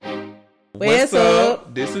What's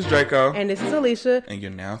up? This is Draco. And this is Alicia. And you're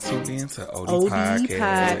now tuned in to OD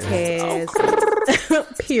Podcast. Oh.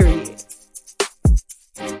 Period.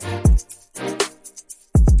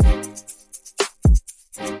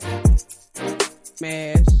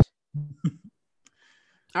 Smash.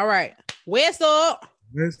 All right. What's up?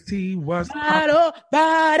 Let's see what's up.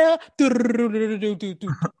 They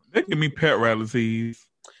give me pet rallies.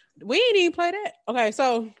 We ain't even play that. Okay,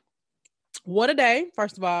 so what a day,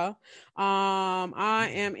 first of all. I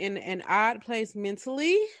am in an odd place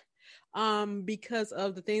mentally because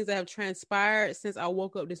of the things that have transpired since I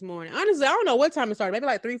woke up this morning. Honestly, I don't know what time it started. Maybe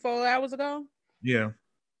like 3-4 hours ago. Yeah.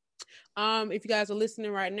 If you guys are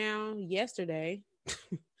listening right now, yesterday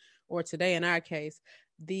or today in our case,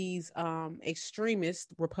 these extremist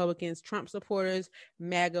Republicans, Trump supporters,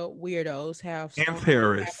 MAGA weirdos have and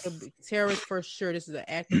terrorists for sure. This is an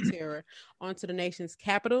act of terror onto the nation's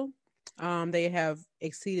capital. They've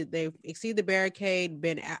exceeded the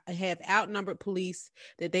barricade, have outnumbered police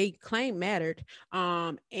that they claim mattered,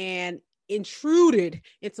 and intruded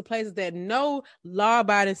into places that no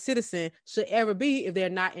law-abiding citizen should ever be if they're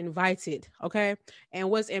not invited. Okay.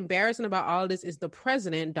 And what's embarrassing about all of this is the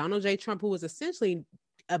president, Donald J. Trump, who was essentially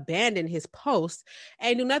abandoned his post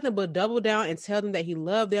and do nothing but double down and tell them that he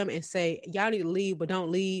loved them and say, y'all need to leave, but don't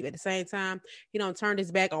leave. At the same time, he don't turn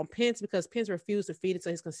his back on Pence because Pence refused to feed into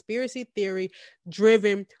his conspiracy theory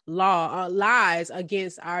driven lies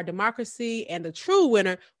against our democracy and the true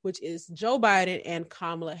winner, which is Joe Biden and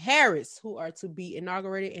Kamala Harris, who are to be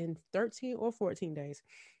inaugurated in 13 or 14 days.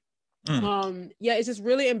 Yeah, it's just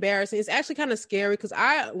really embarrassing. It's actually kind of scary because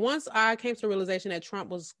once I came to the realization that Trump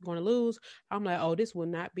was going to lose, I'm like, oh, this will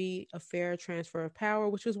not be a fair transfer of power,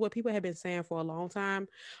 which is what people have been saying for a long time.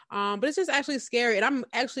 But it's just actually scary, and I'm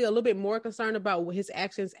actually a little bit more concerned about his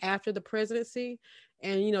actions after the presidency.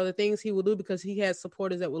 And, you know, the things he will do, because he has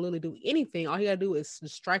supporters that will literally do anything. All he got to do is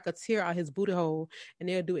strike a tear out his booty hole, and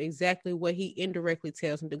they'll do exactly what he indirectly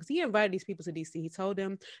tells them to do. Because he invited these people to D.C. He told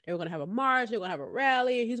them they were going to have a march, they were going to have a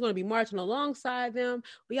rally, and he's going to be marching alongside them.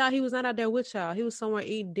 But y'all, he was not out there with y'all. He was somewhere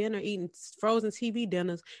eating dinner, eating frozen TV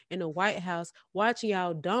dinners in the White House, watching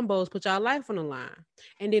y'all dumbos put y'all life on the line.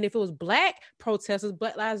 And then if it was black protesters,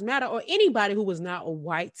 Black Lives Matter, or anybody who was not a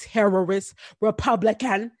white terrorist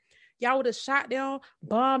Republican, y'all would have shot them,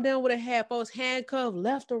 bombed them, would have had folks handcuffed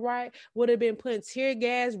left or right, would have been putting tear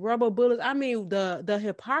gas, rubber bullets. I mean, the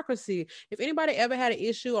hypocrisy. If anybody ever had an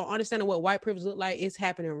issue or understanding what white privilege look like, it's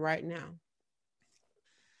happening right now.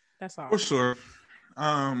 That's all. For sure.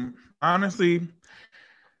 Honestly,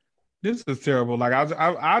 this is terrible. Like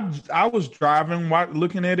I was driving,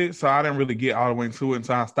 looking at it, so I didn't really get all the way into it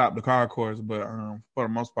until I stopped the car, of course. But for the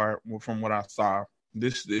most part, from what I saw,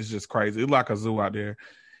 this is just crazy. It's like a zoo out there.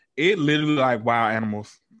 It literally like wild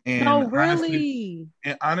animals. And no, really.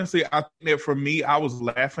 Honestly, I think that for me, I was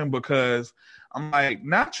laughing because I'm like,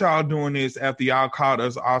 not y'all doing this after y'all called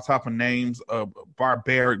us all type of names of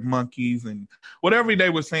barbaric monkeys and whatever they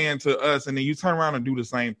were saying to us, and then you turn around and do the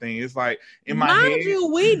same thing. It's like in my head. Mind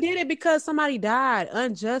you, we did it because somebody died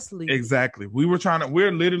unjustly. Exactly.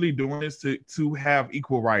 We're literally doing this to have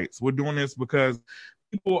equal rights. We're doing this because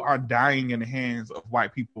people are dying in the hands of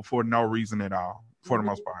white people for no reason at all. For the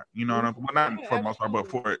most part, you know what I'm saying? Well, not for the most part, but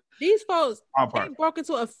for it. These folks, they broke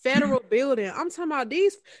into a federal building. I'm talking about they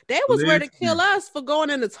was ready to kill us for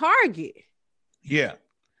going into Target. Yeah.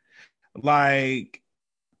 Like,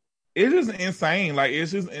 it is insane. Like,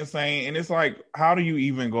 it's just insane. And it's like, how do you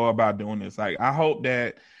even go about doing this? Like, I hope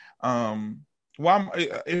that,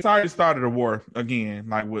 it's already started a war again,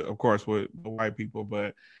 like, of course, with the white people,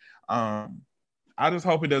 but, I just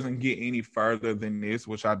hope it doesn't get any further than this,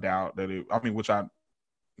 which I doubt which I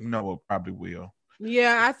know it probably will.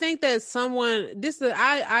 Yeah, I think that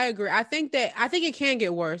I agree. I think it can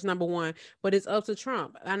get worse, number one, but it's up to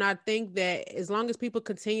Trump. And I think that as long as people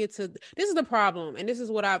continue to, this is the problem. And this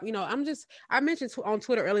is what I mentioned on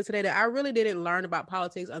Twitter earlier today that I really didn't learn about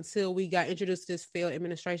politics until we got introduced to this failed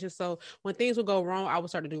administration. So when things would go wrong, I would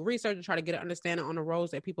start to do research and try to get an understanding on the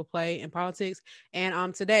roles that people play in politics.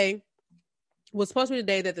 And today was supposed to be the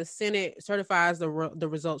day that the Senate certifies the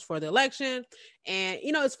results for the election. And,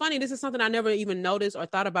 you know, it's funny. This is something I never even noticed or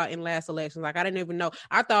thought about in last elections. Like, I didn't even know.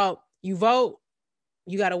 I thought you vote,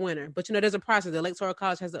 you got a winner. But, you know, there's a process. The Electoral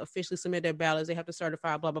College has to officially submit their ballots. They have to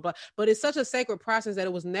certify, blah, blah, blah. But it's such a sacred process that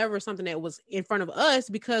it was never something that was in front of us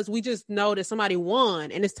because we just know that somebody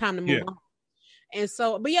won and it's time to move on. And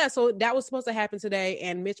so, so that was supposed to happen today.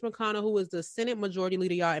 And Mitch McConnell, who is the Senate Majority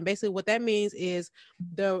Leader, y'all, and basically what that means is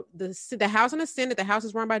the House and the Senate, the House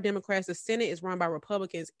is run by Democrats, the Senate is run by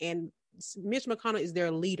Republicans, and Mitch McConnell is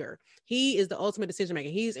their leader. He is the ultimate decision maker.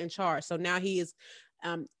 He's in charge. So now he is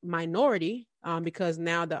minority, because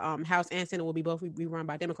now the House and Senate will be run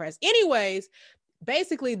by Democrats. Anyways,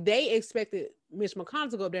 basically they expected Mitch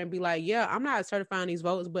McConnell to go up there and be like, yeah, I'm not certifying these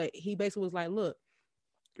votes, but he basically was like, look,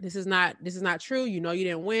 this is not true. You know, you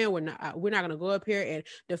didn't win. We're not going to go up here and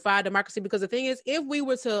defy democracy, because the thing is, if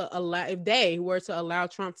they were to allow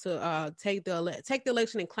Trump to take the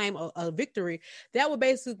election and claim a victory, that would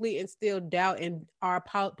basically instill doubt in our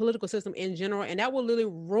political system in general, and that will literally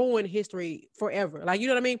ruin history forever. Like, you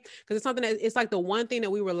know what I mean? Because it's something that it's like the one thing that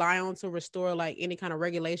we rely on to restore like any kind of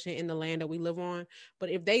regulation in the land that we live on. But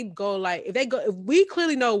if we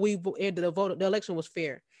clearly know the election was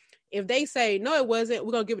fair. If they say, no, it wasn't,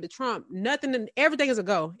 we're going to give it to Trump, everything is a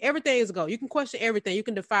go. Everything is a go. You can question everything. You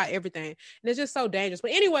can defy everything. And it's just so dangerous.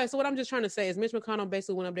 But anyway, so what I'm just trying to say is Mitch McConnell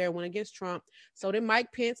basically went up there and went against Trump. So then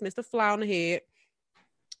Mike Pence, Mr. Fly on the head,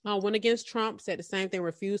 went against Trump, said the same thing,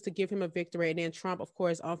 refused to give him a victory. And then Trump, of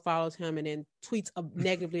course, unfollows him and then tweets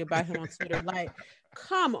negatively about him on Twitter. Like,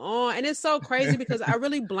 come on. And it's so crazy because I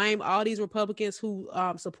really blame all these Republicans who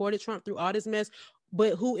supported Trump through all this mess,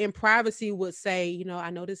 but who in privacy would say, you know,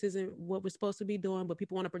 I know this isn't what we're supposed to be doing, but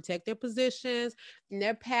people want to protect their positions and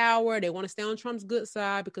their power. They want to stay on Trump's good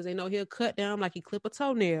side because they know he'll cut them like he clip a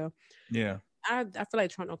toenail. Yeah. I feel like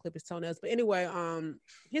Trump don't clip his toenails. But anyway,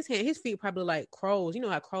 his feet probably like crows. You know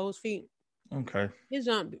how crows' feet? Okay. His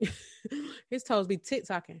toes be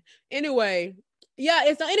tick-tocking. Anyway,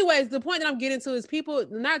 anyways, the point that I'm getting to is people,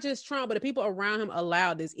 not just Trump, but the people around him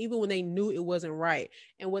allowed this, even when they knew it wasn't right.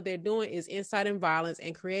 And what they're doing is inciting violence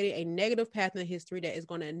and creating a negative path in history that is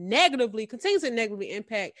going to continue to negatively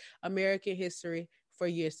impact American history for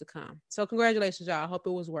years to come. So congratulations, y'all. I hope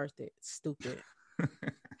it was worth it. Stupid.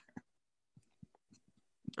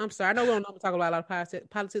 I'm sorry. I know we don't talk about a lot of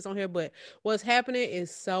politics on here, but what's happening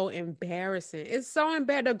is so embarrassing. It's so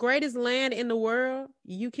embarrassing. The greatest land in the world.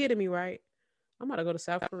 You kidding me, right? I'm about to go to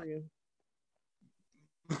South Korea.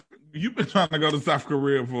 You've been trying to go to South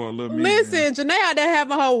Korea for a little minute. Listen, Janae out there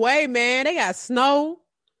having her way, man. They got snow.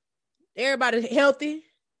 Everybody healthy.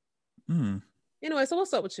 Anyway, so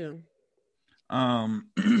what's up with you?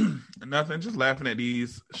 Nothing. Just laughing at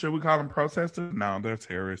these. Should we call them protesters? No, they're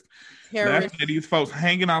terrorists. Laughing at these folks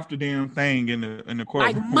hanging off the damn thing in the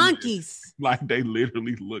courtroom like monkeys. Like they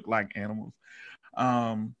literally look like animals.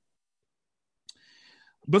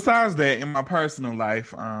 Besides that, in my personal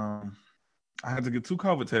life, I had to get 2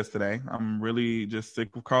 COVID tests today. I'm really just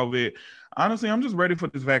sick of COVID. Honestly, I'm just ready for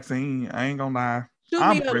this vaccine. I ain't gonna lie.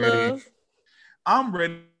 I'm ready. Love. I'm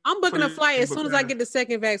ready. I'm booking a flight as soon as I get the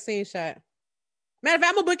second vaccine shot. Matter of fact,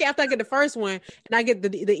 I'm gonna book it after I get the first one and I get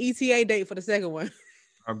the ETA date for the second one.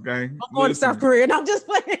 Okay. I'm going to South Korea and I'm just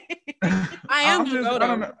playing. I am gonna go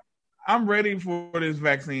though. I'm ready for this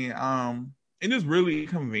vaccine. It is really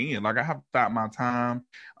convenient. Like I have thought my time.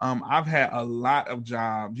 I've had a lot of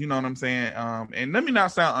jobs, you know what I'm saying? And let me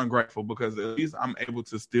not sound ungrateful because at least I'm able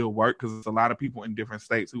to still work because there's a lot of people in different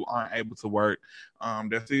states who aren't able to work.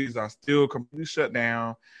 Their cities are still completely shut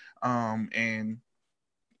down. And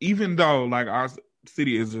even though like our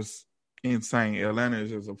city is just insane, Atlanta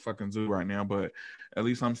is just a fucking zoo right now, but at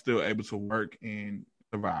least I'm still able to work and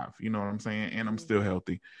survive, you know what I'm saying? And I'm still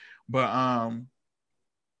healthy. But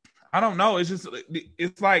I don't know.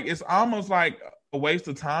 It's almost like a waste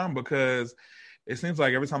of time because it seems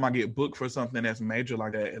like every time I get booked for something that's major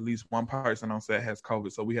like that, at least one person on set has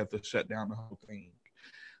COVID, so we have to shut down the whole thing.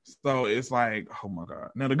 So it's like, oh my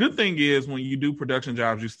God. Now the good thing is when you do production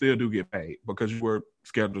jobs, you still do get paid because you were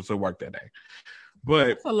scheduled to work that day. But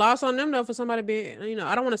it's a loss on them though for somebody being, you know,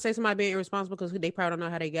 I don't want to say somebody being irresponsible because they probably don't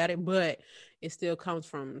know how they got it, but it still comes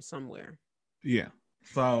from somewhere. Yeah.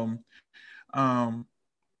 So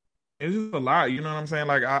it's just a lot, you know what I'm saying?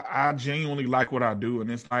 Like I genuinely like what I do,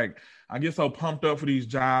 and it's like I get so pumped up for these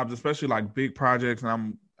jobs, especially like big projects,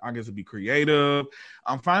 and I get to be creative.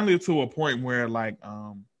 I'm finally to a point where like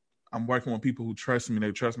I'm working with people who trust me.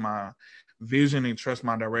 They trust my vision and trust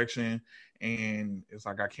my direction, and it's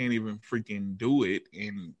like I can't even freaking do it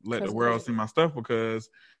and let the world see my stuff because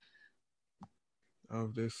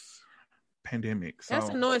of this pandemic. So, that's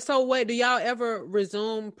annoying. So wait, do y'all ever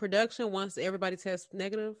resume production once everybody tests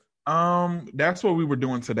negative? That's what we were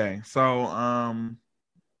doing today. So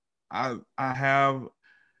I have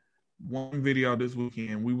one video this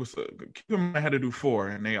weekend. We was keep in mind I had to do 4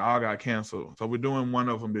 and they all got canceled. So we're doing one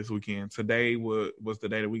of them this weekend. Today was the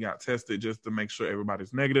day that we got tested just to make sure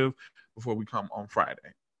everybody's negative before we come on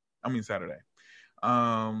Saturday.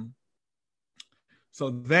 So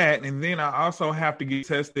that, and then I also have to get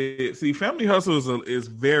tested. See, Family Hustle is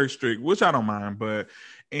very strict, which I don't mind, but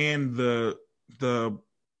in the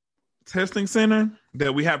testing center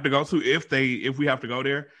that we have to go to, if we have to go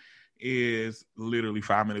there, is literally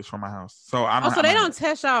 5 minutes from my house. So I don't. Oh, so they don't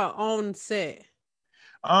test y'all on set.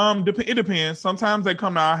 It depends. Sometimes they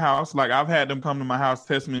come to our house. Like I've had them come to my house,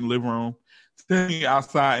 test me in the living room, test me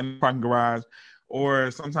outside in the parking garage,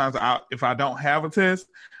 or sometimes if I don't have a test,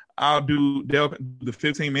 they'll do the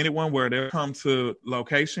 15-minute one where they'll come to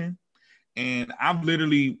location, and I've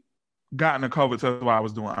literally gotten a COVID test while I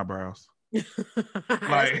was doing eyebrows. That's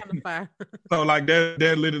kind of fire. So like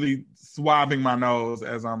they're literally swabbing my nose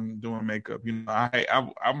as I'm doing makeup. You know,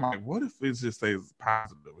 I'm like, what if it just says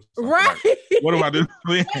positive? Right. Like, what am I doing?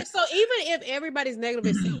 So even if everybody's negative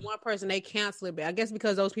except one person, they cancel it. But I guess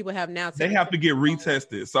because those people have now they have to get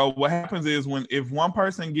retested. So what happens is if one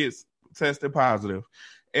person gets tested positive,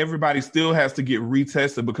 everybody still has to get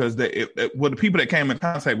retested because the people that came in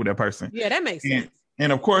contact with that person. Yeah, that makes sense.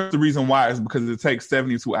 And of course, the reason why is because it takes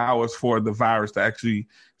 72 hours for the virus to actually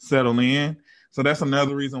settle in. So that's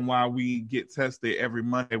another reason why we get tested every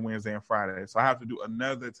Monday, Wednesday, and Friday. So I have to do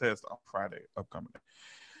another test on Friday upcoming.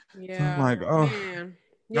 Yeah. So I'm like, oh, man.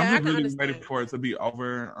 Yeah, I'm just really ready for it to be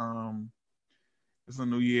over. It's a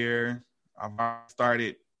new year. I've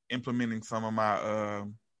started implementing some of my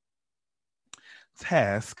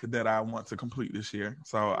tasks that I want to complete this year.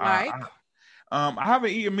 So I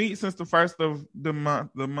haven't eaten meat since the first of the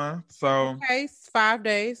month. So okay, 5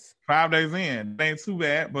 days. 5 days in. It ain't too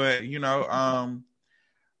bad, but you know,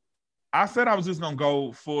 I said I was just gonna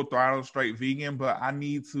go full throttle straight vegan, but I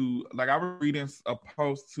need to I was reading a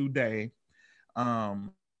post today. I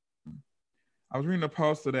was reading a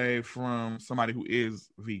post today from somebody who is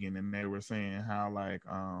vegan, and they were saying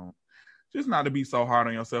how just not to be so hard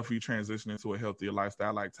on yourself if you transition into a healthier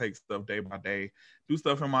lifestyle. Like take stuff day by day, do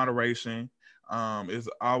stuff in moderation. It's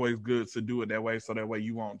always good to do it that way, so that way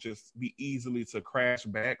you won't just be easily to crash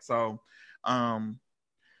back. So I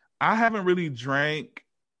haven't really drank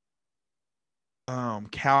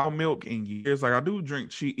cow milk in years. Like I do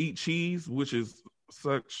eat cheese, which is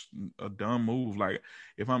such a dumb move. Like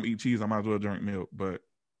if I'm eat cheese, I might as well drink milk. But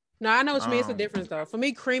no, I know what you mean. It's a difference though. For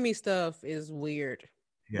me, creamy stuff is weird.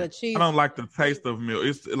 Yeah. But cheese, I don't like the taste of milk.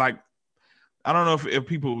 It's like I don't know if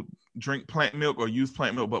people drink plant milk or use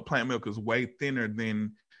plant milk, but plant milk is way thinner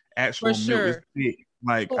than actual milk. It's thick.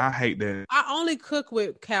 Like I hate that. I only cook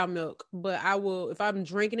with cow milk, but I will if I'm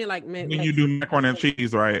drinking it like when you do macaroni and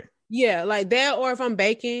cheese, right? Yeah, like that, or if I'm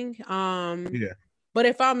baking. Yeah. But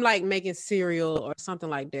if I'm like making cereal or something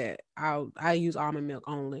like that, I use almond milk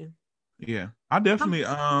only. Yeah, I definitely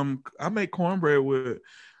I make cornbread with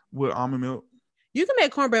almond milk. You can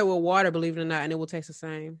make cornbread with water, believe it or not, and it will taste the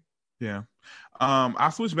same. Yeah. I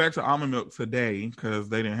switched back to almond milk today because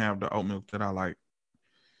they didn't have the oat milk that I like.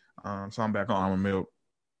 So I'm back on almond milk.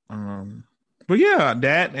 But yeah,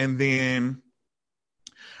 that, and then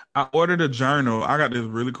I ordered a journal. I got this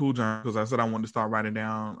really cool journal because I said I wanted to start writing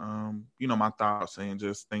down, my thoughts and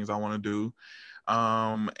just things I want to do.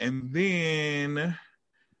 And then,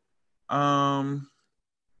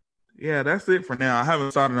 yeah, that's it for now. I haven't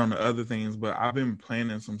started on the other things, but I've been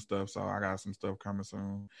planning some stuff, so I got some stuff coming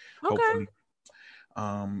soon. Okay. Hopefully.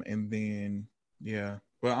 And then, yeah,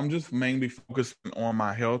 but I'm just mainly focusing on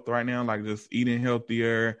my health right now, like just eating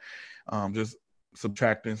healthier, just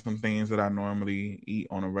subtracting some things that I normally eat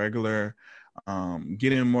on a regular,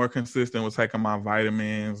 getting more consistent with taking my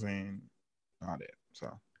vitamins and all that.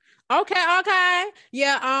 So okay.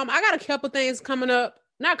 Yeah, I got a couple things coming up.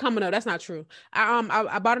 Not coming up, that's not true.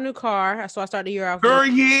 I bought a new car, so I started the year off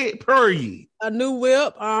period. A new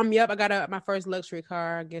whip. Yep, I got my first luxury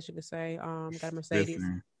car, I guess you could say. Got a Mercedes.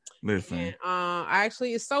 Listen. And, I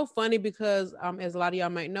actually, it's so funny because as a lot of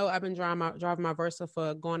y'all might know, I've been driving my Versa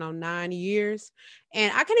for going on 9 years,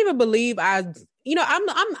 and I can't even believe I'm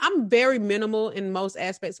very minimal in most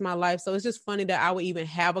aspects of my life, so it's just funny that I would even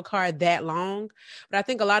have a car that long. But I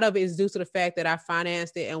think a lot of it is due to the fact that I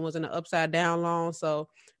financed it and was in an upside down loan. So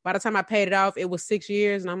by the time I paid it off, it was 6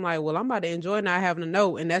 years, and I'm like, well, I'm about to enjoy not having a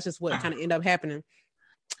note, and that's just what kind of ended up happening.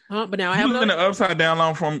 But now I have an upside down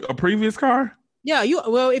loan from a previous car. Yeah,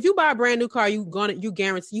 if you buy a brand new car, you're going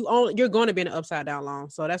to be in an upside down loan.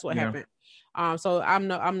 So that's what happened. So I'm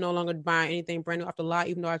no longer buying anything brand new off the lot,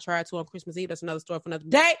 even though I tried to on Christmas Eve. That's another story for another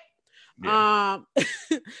day. Yeah.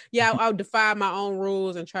 I'll defy my own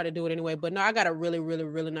rules and try to do it anyway. But no, I got a really, really,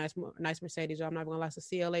 really nice Mercedes. I'm not gonna lie, it's a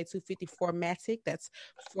CLA 250 4MATIC. That's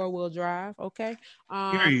 4-wheel drive. Okay.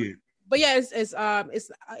 Period. But yeah, it's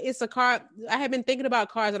a car. I have been thinking about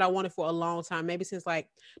cars that I wanted for a long time, maybe since like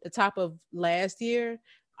the top of last year.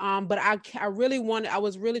 But I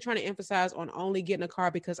was really trying to emphasize on only getting a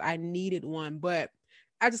car because I needed one, but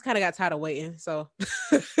I just kind of got tired of waiting. So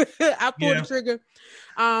I pulled the trigger.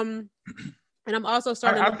 And I'm also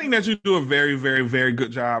starting. I think that you do a very, very, very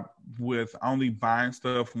good job with only buying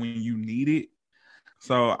stuff when you need it.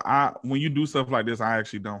 So when you do stuff like this, I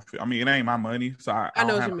actually don't feel. I mean, it ain't my money, so I I know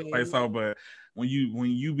don't what have you to play mean. so. But when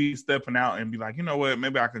you be stepping out and be like, you know what,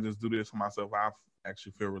 maybe I can just do this for myself, I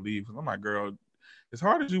actually feel relieved. Because I'm like, girl, as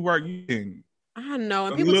hard as you work, you can I know,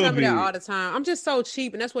 and a people little tell me that bit. all the time. I'm just so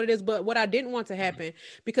cheap, and that's what it is. But what I didn't want to happen,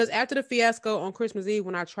 because after the fiasco on Christmas Eve,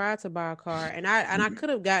 when I tried to buy a car, and I could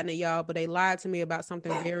have gotten it, y'all, but they lied to me about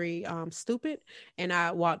something very stupid, and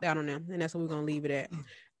I walked out on them, and that's what we're gonna leave it at.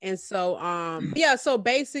 And so yeah, so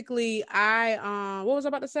basically, I what was I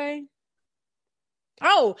about to say?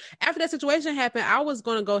 Oh, after that situation happened, I was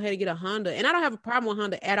going to go ahead and get a Honda. And I don't have a problem with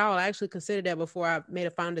Honda at all. I actually considered that before I made a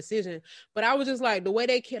final decision. But I was just like, the way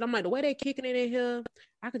they kicking it in here,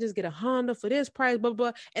 I could just get a Honda for this price, blah,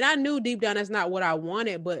 blah. And I knew deep down that's not what I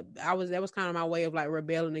wanted, but that was kind of my way of like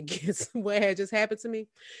rebelling against what had just happened to me.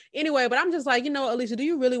 Anyway, but I'm just like, Alicia, do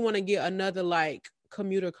you really want to get another like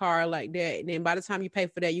commuter car like that? And then by the time you pay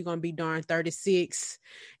for that, you're gonna be darn 36,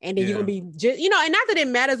 and then you're gonna be just and not that it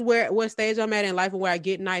matters what stage I'm at in life and where I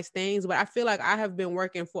get nice things, but I feel like I have been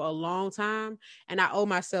working for a long time and I owe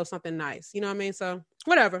myself something nice, you know what I mean? So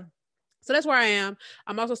whatever. So that's where I am.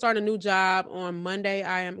 I'm also starting a new job on Monday.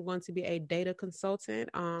 I am going to be a data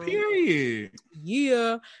consultant. Period.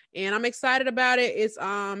 Yeah, and I'm excited about it. It's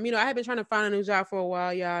I have been trying to find a new job for a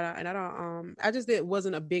while, y'all, and I just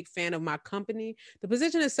wasn't a big fan of my company. The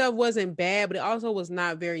position itself wasn't bad, but it also was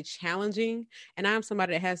not very challenging. And I'm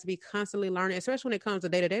somebody that has to be constantly learning, especially when it comes to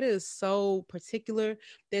data. Data is so particular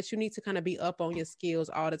that you need to kind of be up on your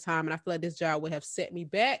skills all the time. And I feel like this job would have set me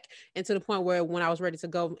back, and to the point where when I was ready to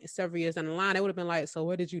go several years down the line, it would have been like, so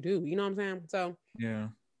what did you do? You know what I'm saying? So yeah.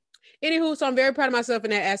 Anywho, so I'm very proud of myself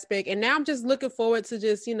in that aspect. And now I'm just looking forward to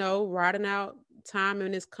just, riding out time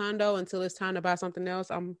in this condo until it's time to buy something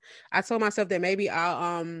else. I told myself that maybe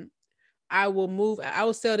I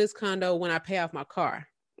will sell this condo when I pay off my car.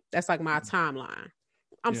 That's like my timeline.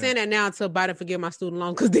 I'm saying that now until Biden forgive my student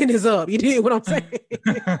loan, because then it's up. You did what I'm saying?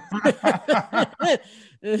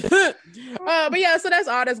 But yeah, so that's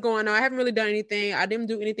all that's going on. I haven't really done anything. I didn't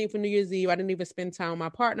do anything for New Year's Eve. I didn't even spend time with my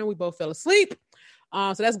partner. We both fell asleep.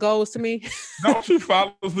 So that's goals to me. Don't you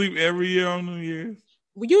fall asleep every year on New Year's?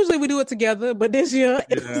 Usually we do it together, but this year,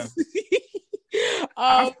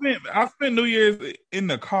 I spent New Year's in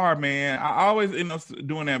the car, man. I always end up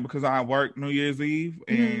doing that because I work New Year's Eve,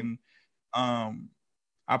 and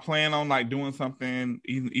I plan on like doing something,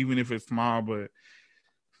 even if it's small, but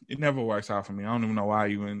it never works out for me. I don't even know why I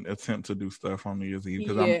even attempt to do stuff on New Year's Eve,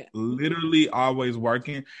 because I'm literally always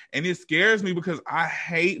working, and it scares me because I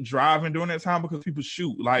hate driving during that time because people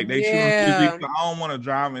shoot. Like they shoot on TV, so I don't want to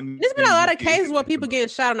drive. And there's been a lot of cases where people getting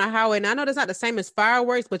shot on the highway, and I know that's not the same as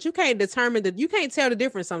fireworks, but you can't determine that. You can't tell the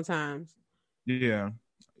difference sometimes. Yeah,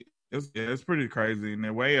 it's pretty crazy. And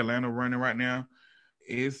the way Atlanta running right now,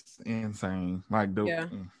 it's insane. Like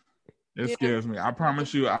it scares me. I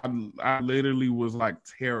promise you, I literally was like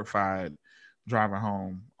terrified driving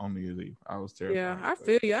home on New Year's Eve. I was terrified. Yeah, I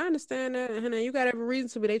feel you. I understand that. And you got every reason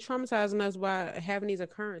to be. They traumatizing us by having these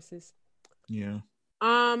occurrences. Yeah.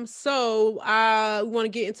 So we want to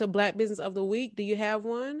get into Black Business of the Week. Do you have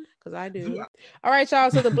one? Because I do. All right,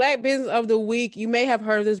 y'all. So the Black Business of the Week, you may have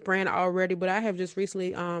heard of this brand already, but I have just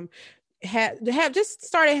recently have just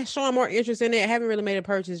started showing more interest in it. I haven't really made a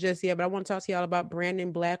purchase just yet, but I want to talk to y'all about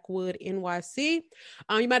Brandon Blackwood NYC.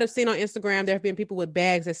 You might have seen on Instagram there have been people with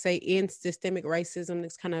bags that say "End Systemic Racism."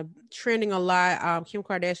 It's kind of trending a lot. Kim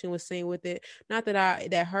Kardashian was seen with it. Not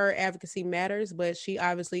that her advocacy matters, but she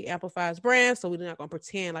obviously amplifies brands, so we're not going to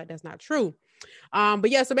pretend like that's not true.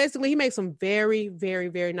 But yeah, so basically he makes some very, very,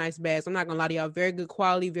 very nice bags. I'm not gonna lie to y'all, very good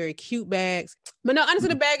quality, very cute bags. But no, honestly,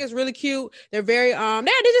 the bag is really cute. They're very I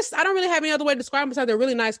don't really have any other way to describe them besides they're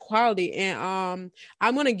really nice quality. And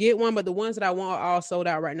I'm gonna get one, but the ones that I want are all sold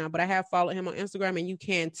out right now. But I have followed him on Instagram, and you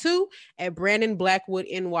can too, at Brandon Blackwood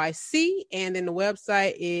NYC. And then the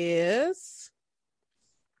website is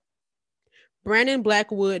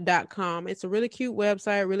BrandonBlackwood.com. It's a really cute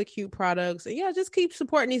website, really cute products. And yeah, just keep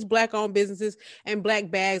supporting these Black-owned businesses and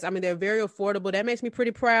Black bags. I mean, they're very affordable. That makes me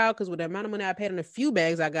pretty proud, because with the amount of money I paid on a few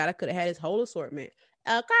bags I got, I could have had his whole assortment.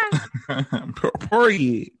 Okay.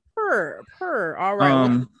 Per. All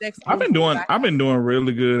right. I've been doing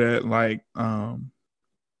really good at like I've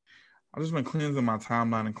just been cleansing my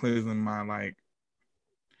timeline and cleansing my like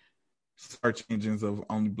search engines of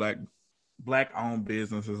only Black-owned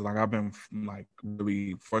businesses. Like I've been like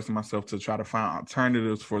really forcing myself to try to find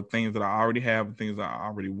alternatives for things that I already have and things that I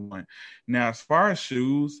already want. Now, as far as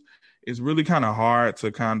shoes, it's really kind of hard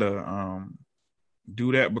to kind of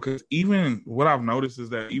do that, because even what I've noticed is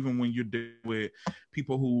that even when you're dealing with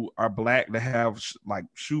people who are black that have like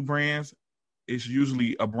shoe brands, it's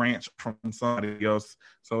usually a branch from somebody else.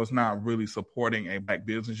 So it's not really supporting a black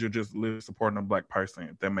business. You're just literally supporting a black person,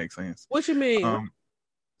 if that makes sense. What you mean?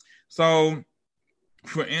 So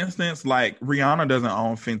for instance, like Rihanna doesn't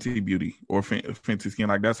own Fenty Beauty or Fenty Skin.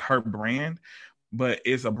 Like that's her brand, but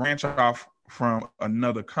it's a branch off from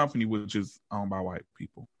another company, which is owned by white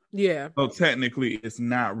people. Yeah. So technically, it's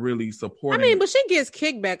not really supporting. I mean, but she gets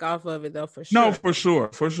kickback off of it though, for sure. No, for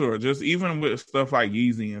sure. Just even with stuff like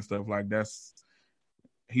Yeezy and stuff like that's,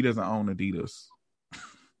 he doesn't own Adidas,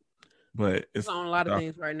 but it's on a lot of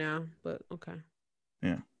things right now. But okay.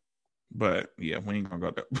 Yeah, but yeah, we ain't gonna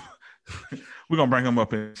go there. We're gonna bring him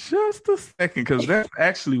up in just a second because that's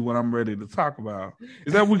actually what I'm ready to talk about.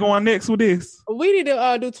 Is that we going next with this? We need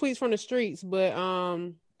to do tweets from the streets, but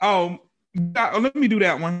let me do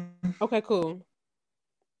that one. Okay, cool.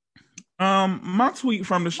 My tweet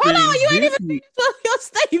from the street. Hold on, you ain't even finished your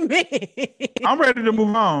statement. I'm ready to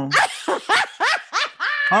move on.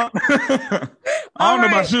 I don't know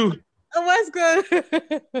about you. What's good?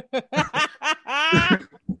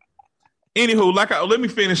 Anywho, let me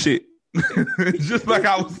finish it. Just like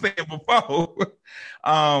I was saying before.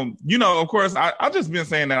 Of course, I just been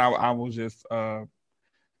saying that I was just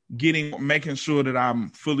making sure that I'm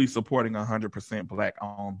fully supporting 100% black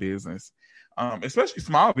owned business, especially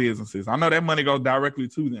small businesses. I know that money goes directly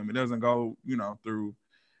to them. It doesn't go, through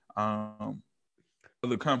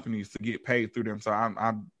other companies to get paid through them. So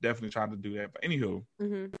I definitely try to do that. But anywho,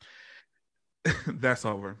 that's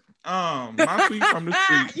over. My tweet from the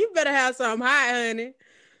street. You better have something hot, honey.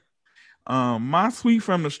 My tweet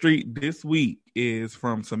from the street this week is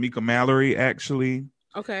from Tamika Mallory, actually.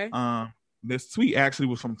 Okay. This tweet actually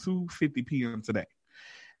was from 2:50 p.m. today.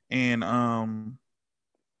 And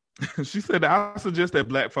she said, I suggest that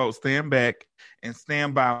black folks stand back and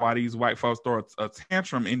stand by while these white folks throw a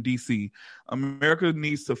tantrum in D.C. America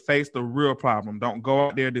needs to face the real problem. Don't go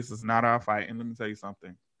out there. This is not our fight. And let me tell you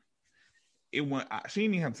something. She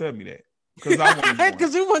didn't even tell me that.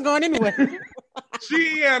 Because you weren't going anywhere.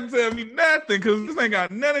 She didn't tell me nothing because this ain't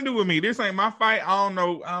got nothing to do with me. This ain't my fight. I don't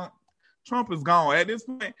know. Trump is gone. At this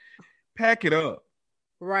point, pack it up.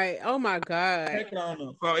 Right. Oh my God. Pack it on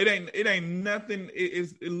up. So it ain't nothing.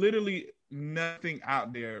 It's literally nothing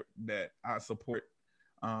out there that I support.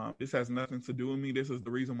 This has nothing to do with me. This is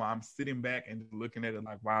the reason why I'm sitting back and looking at it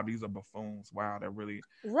like, wow, these are buffoons. Wow, they're really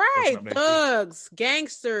right. Thugs,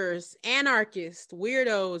 gangsters, anarchists,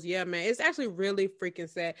 weirdos. Yeah, man. It's actually really freaking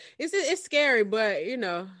sad. It's scary, but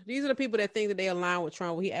these are the people that think that they align with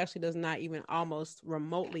Trump when he actually does not even almost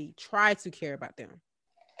remotely try to care about them.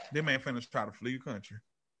 They man finna try to flee the country.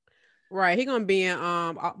 Right. He gonna be in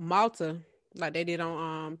Malta like they did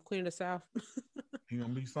on Queen of the South. He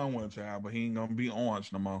gonna be somewhere, child, but he ain't gonna be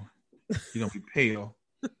orange no more. He gonna be pale.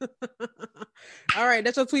 All right,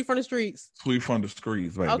 that's your tweet from the streets. Tweet from the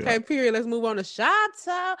streets, baby. Okay, period. Let's move on to shop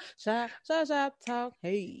talk. Shop talk.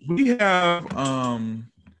 Hey, we have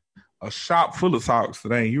a shop full of talks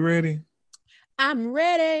today. You ready? I'm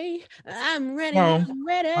ready. I'm ready. I'm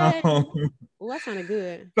ready. Oh, that sounded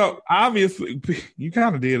good. So obviously, you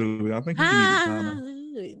kind of did a little bit. I think you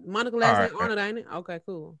did. Monica last name Arnold, ain't it? Okay,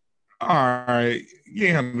 cool. All right, you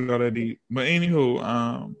ain't have to go that deep. But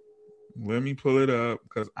anywho, let me pull it up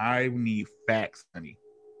because I need facts, honey.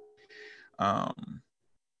 Hold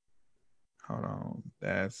on,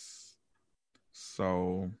 that's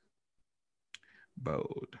so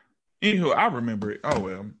bold. Anywho, I remember it. Oh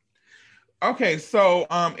well. Okay, so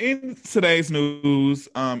in today's news,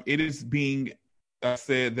 it is being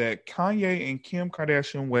said that Kanye and Kim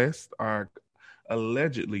Kardashian West are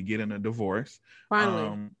allegedly getting a divorce.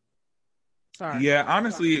 Finally. Sorry. Yeah,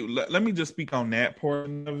 honestly, let me just speak on that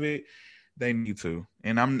portion of it. They need to,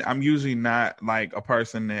 and I'm usually not like a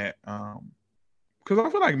person that because I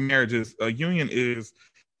feel like a union is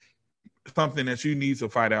something that you need to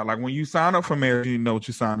fight out. Like when you sign up for marriage, you know what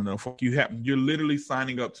you're signing up for. You're literally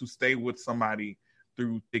signing up to stay with somebody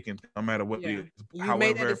through thick and thin, no matter what it is. You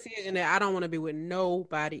made that decision that I don't want to be with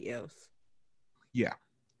nobody else. Yeah.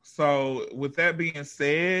 So with that being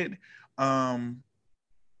said,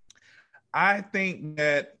 I think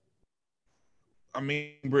that, I'm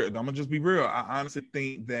gonna just be real. I honestly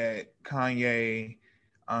think that Kanye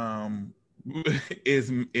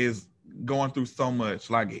is going through so much.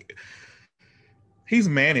 Like he's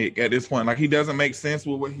manic at this point. Like he doesn't make sense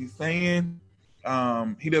with what he's saying.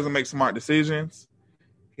 He doesn't make smart decisions.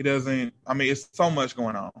 He doesn't. I mean, it's so much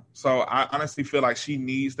going on. So I honestly feel like she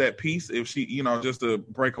needs that piece if she, just to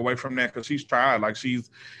break away from that, because she's tried. Like she's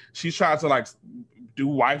tried to like do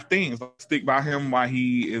wife things, like stick by him while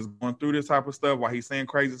he is going through this type of stuff, while he's saying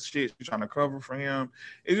crazy shit. She's trying to cover for him.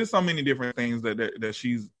 It's just so many different things that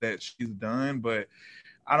she's done. But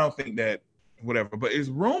I don't think that whatever. But it's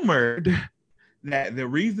rumored that the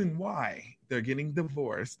reason why they're getting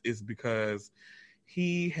divorced is because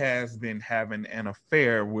he has been having an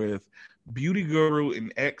affair with beauty guru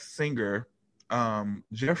and ex-singer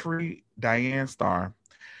Jeffree Diane Star.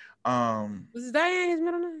 Was Diane his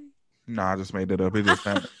middle name? No, I just made that up. It just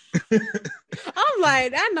I'm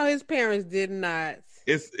like, I know his parents did not.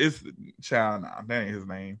 It's child. Nah, that ain't his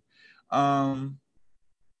name.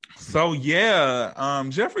 So yeah,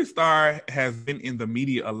 Jeffree Star has been in the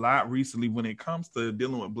media a lot recently when it comes to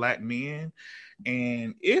dealing with black men,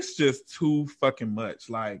 and it's just too fucking much.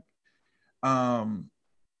 Like,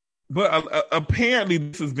 but apparently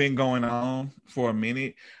this has been going on for a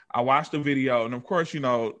minute. I watched the video, and of course,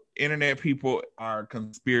 internet people are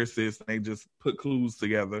conspiracists. They just put clues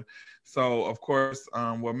together. So of course,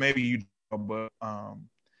 well, maybe you know, but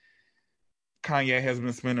Kanye has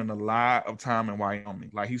been spending a lot of time in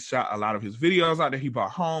Wyoming. Like, he shot a lot of his videos out there. He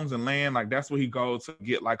bought homes and land. Like, that's where he goes to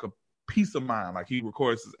get like a peace of mind. Like, he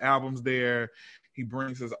records his albums there. He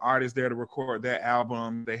brings his artists there to record their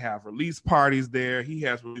album. They have release parties there. He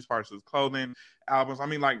has release parties for his clothing, albums. I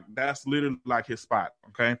mean, like, that's literally like his spot.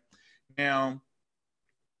 Okay. Now,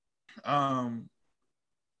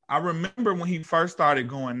 I remember when he first started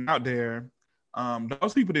going out there,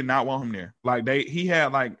 those people did not want him there. Like, he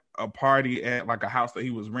had like a party at like a house that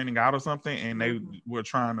he was renting out or something, and they were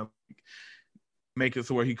trying to make it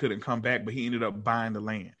so where he couldn't come back, but he ended up buying the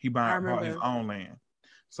land. He bought his own land.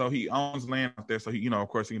 So he owns land out there. So he, of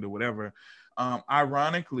course he can do whatever.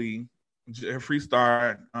 Ironically, Jeffree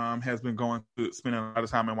Star has been spending a lot of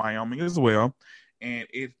time in Wyoming as well. And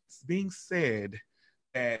it's being said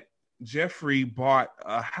that Jeffree bought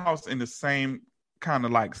a house in the same kind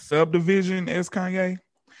of like subdivision as Kanye.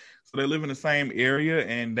 So they live in the same area,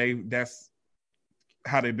 and that's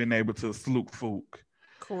how they've been able to sloop Fook.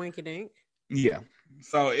 Coinkydink. Yeah.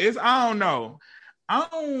 So I don't know. I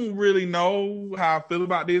don't really know how I feel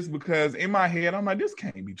about this, because in my head, I'm like, this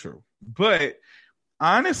can't be true. But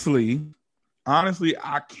honestly,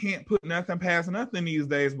 I can't put nothing past nothing these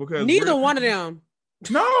days, because neither one of them.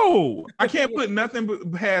 No, I can't put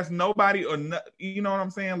nothing past nobody or you know what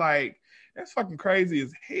I'm saying? Like, that's fucking crazy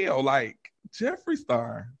as hell. Like, Jeffree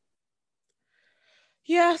Star.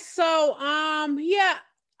 Yeah. So, yeah.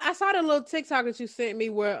 I saw the little TikTok that you sent me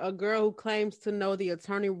where a girl who claims to know the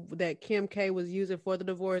attorney that Kim K was using for the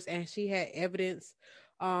divorce, and she had evidence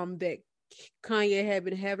that Kanye had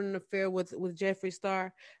been having an affair with Jeffree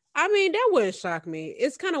Star. I mean, that wouldn't shock me.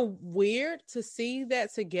 It's kind of weird to see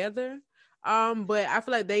that together. But I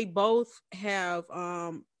feel like they both have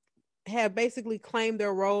basically claimed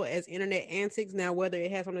their role as internet antics. Now, whether it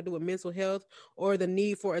has something to do with mental health or the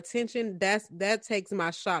need for attention, that takes my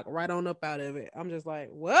shock right on up out of it. I'm just like,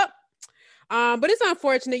 what? But it's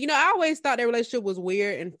unfortunate. I always thought their relationship was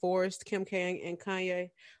weird and forced, Kim K and Kanye.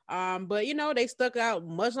 But they stuck out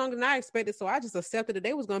much longer than I expected. So I just accepted that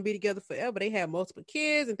they was going to be together forever. They had multiple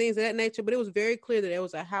kids and things of that nature. But it was very clear that there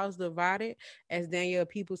was a house divided, as Danielle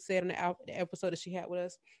People said in the episode that she had with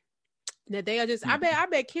us. That they are just, I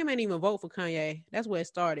bet Kim ain't even vote for Kanye. That's where it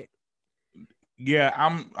started. Yeah,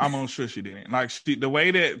 I'm sure she didn't. Like, the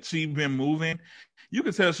way that she been moving, you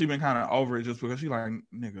could tell she been kind of over it, just because she like,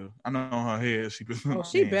 nigga, I know on her head she been. Oh,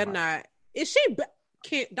 she better not. Is she?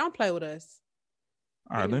 Can't, don't play with us.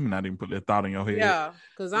 All right, let me not even put that thought in your head. Yeah,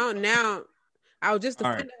 because I was just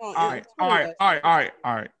defending her. All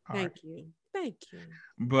right. Thank you.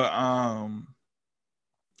 But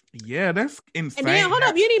yeah, that's insane. And then hold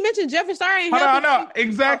up, you didn't mention Jeffree Star. Hold on, no,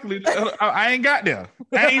 exactly. I ain't got there.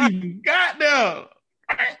 I ain't even got there.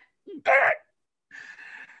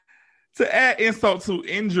 To add insult to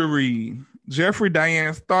injury, Jeffree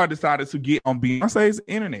Diane Star decided to get on Beyonce's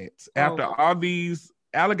internet after all these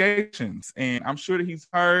allegations, and I'm sure that he's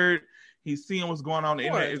seeing what's going on. The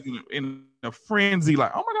internet is in a frenzy,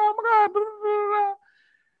 like, oh my god.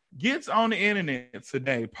 Gets on the internet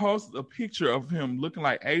today, posts a picture of him looking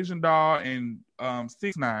like Asian Doll and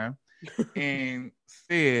 6ix9ine, and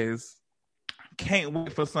says, "Can't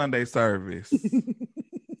wait for Sunday service."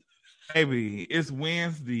 Baby, it's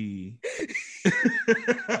Wednesday.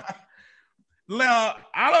 Now,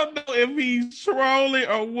 I don't know if he's trolling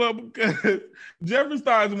or what, because Jeffree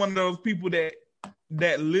Star is one of those people that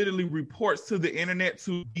literally reports to the internet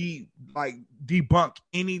to be like debunk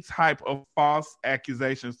any type of false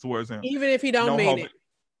accusations towards him, even if he don't mean it.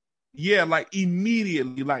 Yeah, like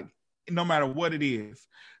immediately, like no matter what it is.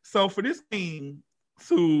 So for this thing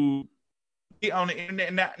to be on the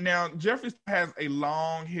internet now, Jeffree has a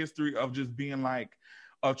long history of just being like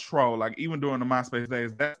a troll. Like even during the MySpace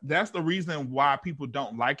days, that's the reason why people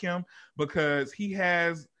don't like him, because he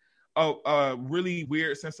has a really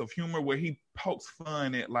weird sense of humor where he pokes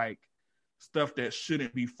fun at like stuff that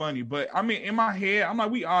shouldn't be funny. But I mean, in my head, I'm like,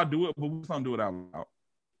 we all do it, but we just don't do it out loud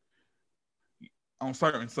on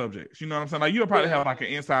certain subjects. You know what I'm saying? Like you'll probably have like an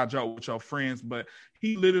inside joke with your friends, but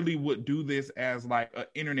he literally would do this as like an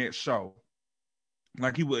internet show.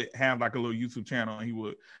 Like he would have like a little YouTube channel and he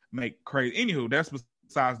would make crazy. Anywho, that's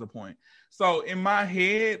besides the point. So in my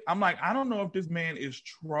head, I'm like, I don't know if this man is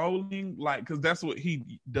trolling, like, because that's what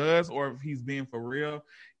he does, or if he's being for real.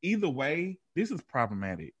 Either way, this is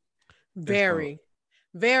problematic. Very.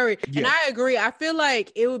 Very. Yeah. And I agree. I feel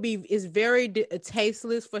like it's very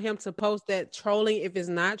tasteless for him to post that trolling if it's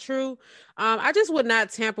not true. I just would not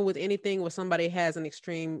tamper with anything where somebody has an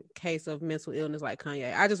extreme case of mental illness like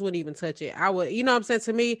Kanye. I just wouldn't even touch it. I would, you know what I'm saying,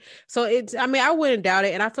 to me. So I wouldn't doubt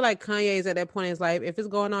it. And I feel like Kanye is at that point in his life. If it's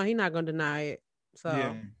going on, he's not going to deny it.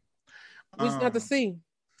 So we just have to see.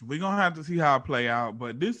 We're going to have to see how it play out,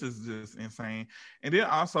 but this is just insane. And then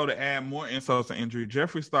also to add more insults to injury,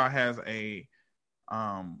 Jeffree Star has a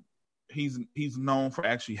he's known for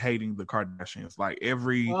actually hating the Kardashians. Like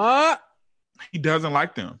he doesn't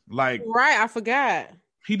like them. Like right, I forgot.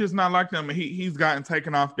 He does not like them. He's gotten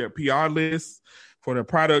taken off their PR lists for their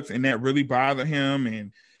products, and that really bothered him.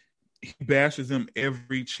 And he bashes them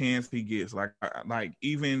every chance he gets. Like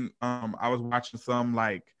even I was watching some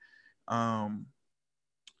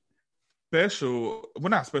special, well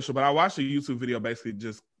not special, but I watched a YouTube video basically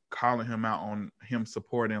just calling him out on him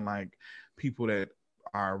supporting like people that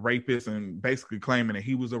are rapists and basically claiming that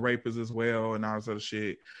he was a rapist as well and all this other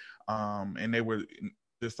shit. And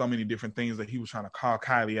there's so many different things that he was trying to call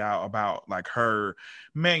Kylie out about, like her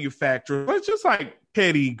manufacturer. But it's just like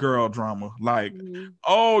petty girl drama. Like,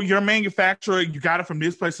 oh, your manufacturer, you got it from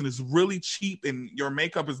this place and it's really cheap and your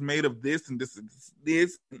makeup is made of this and this and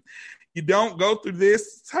this. You don't go through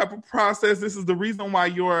this type of process. This is the reason why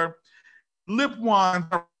your lip wands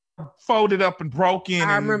are folded up and broken.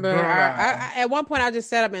 I remember I at one point I just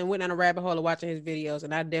sat up and went on a rabbit hole of watching his videos,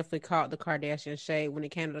 and I definitely caught the Kardashian shade when it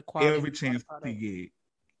came to the quality. Every chance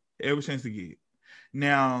to get.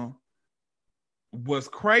 Now, what's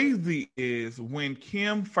crazy is when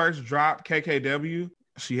Kim first dropped KKW,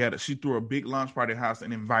 she threw a big launch party at the house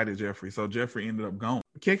and invited Jeffree. So Jeffree ended up going.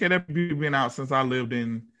 KKW been out since I lived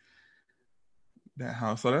in that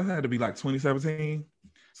house, so that had to be like 2017.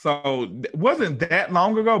 So it wasn't that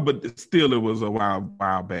long ago, but still it was a while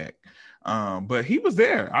back. But he was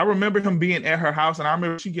there. I remember him being at her house, and I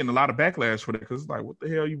remember she getting a lot of backlash for that because it's like, what the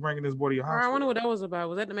hell are you bringing this boy to your house? I wonder what that was about.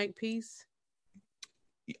 Was that to make peace?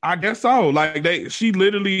 I guess so. Like she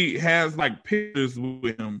literally has like pictures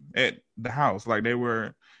with him at the house. Like they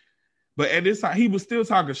were, but at this time he was still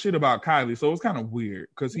talking shit about Kylie, so it was kind of weird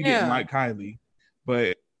because he didn't like Kylie,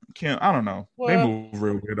 but Kim, I don't know. Well, they move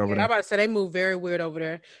real weird over there. I'm about to say they move very weird over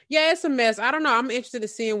there. Yeah, it's a mess. I don't know. I'm interested in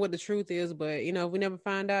seeing what the truth is, but if we never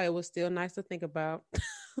find out, it was still nice to think about.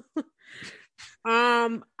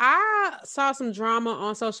 I saw some drama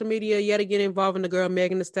on social media yet again involving the girl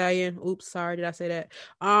Megan Thee Stallion. Oops, sorry, did I say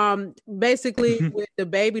that? Basically with the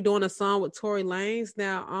baby doing a song with Tory Lanez.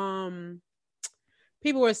 Now,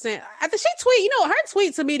 people were saying, I think she tweet, her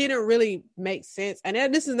tweet to me didn't really make sense. And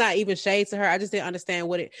this is not even shade to her. I just didn't understand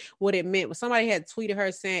what it meant. When somebody had tweeted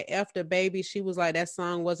her saying F the baby, she was like, that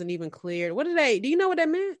song wasn't even cleared. Do you know what that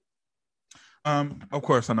meant? Of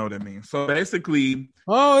course I know what that means. So basically,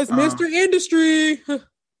 it's Mr. Industry.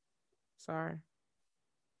 Sorry.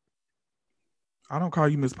 I don't call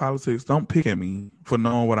you Miss Politics. Don't pick at me for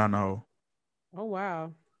knowing what I know. Oh,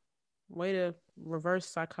 wow. Way to reverse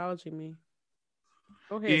psychology me.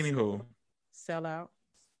 Go ahead. Anywho. Sell out.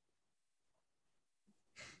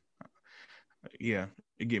 Yeah,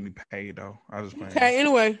 it get me paid though. I just okay.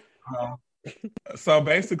 Anyway. So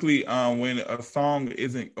basically, when a song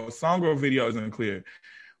or video isn't clear,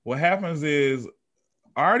 what happens is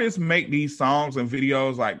artists make these songs and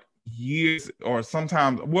videos like years or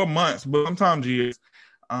sometimes months, but sometimes years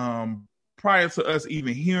prior to us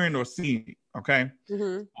even hearing or seeing it. Okay.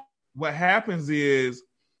 Mm-hmm. What happens is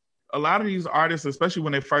a lot of these artists, especially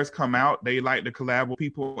when they first come out, they like to collab with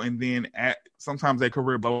people, and then sometimes their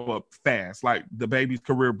career blow up fast. Like the baby's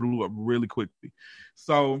career blew up really quickly.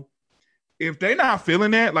 So if they're not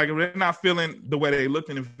feeling that, like if they're not feeling the way they looked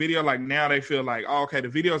in the video, like now they feel like, oh, okay, the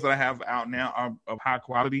videos that I have out now are of high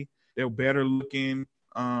quality. They're better looking.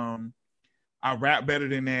 I rap better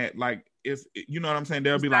than that. Like it's, you know what I'm saying?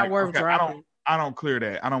 They'll It's be not like, worth okay, dropping. I don't clear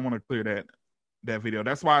that. I don't want to clear that video.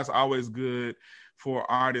 That's why it's always good for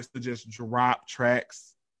artists to just drop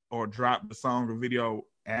tracks or drop the song or video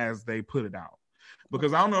as they put it out.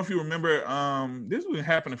 Because I don't know if you remember, this has been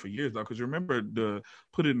happening for years though. Because you remember the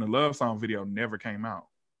Put It in the Love Song video never came out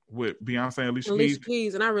with Beyonce and Alicia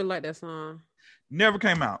Keys. And I really like that song. Never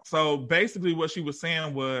came out. So basically, what she was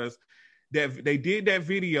saying was that they did that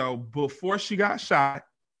video before she got shot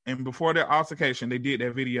and before their altercation. They did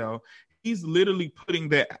that video. He's literally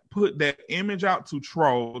put that image out to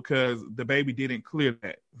troll because the baby didn't clear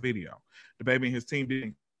that video. The baby and his team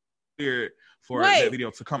didn't clear it for that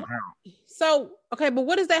video to come out. So, okay, but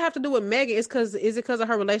what does that have to do with Megan? Is it because of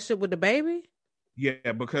her relationship with the baby?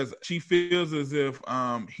 Yeah, because she feels as if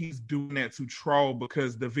he's doing that to troll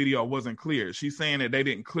because the video wasn't clear. She's saying that they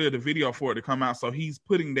didn't clear the video for it to come out, so he's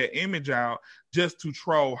putting that image out just to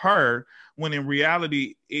troll her, when in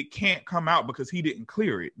reality it can't come out because he didn't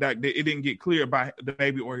clear it. That it didn't get cleared by the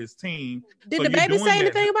baby or his team. Did the baby say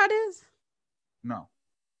anything about this? No.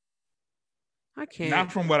 I can't.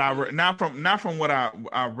 Not from what I read. Not from what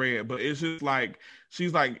I read, but it's just like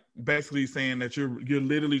she's like basically saying that you're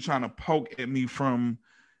literally trying to poke at me from.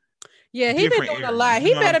 Yeah, he been doing a lot.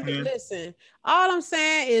 He better be, listen. All I'm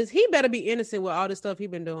saying is he better be innocent with all the stuff he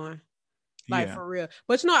been doing, like for real.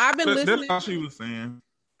 But I've been listening. That's all she was saying.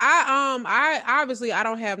 I obviously I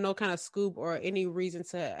don't have no kind of scoop or any reason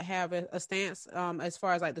to have a stance as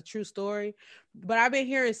far as like the true story, but I've been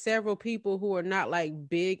hearing several people who are not like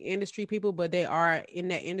big industry people, but they are in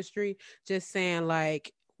that industry, just saying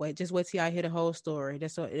like, just wait till I hear the whole story.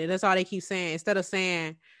 That's all they keep saying, instead of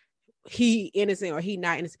saying he innocent or he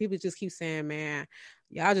not innocent. People just keep saying, man,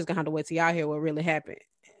 y'all just gonna have to wait till y'all hear what really happened.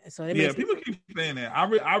 So people keep saying that.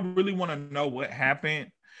 I really want to know what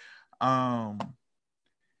happened.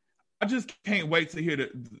 I just can't wait to hear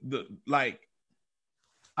the like.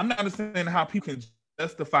 I'm not understanding how people can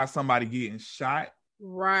justify somebody getting shot,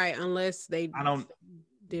 right? Unless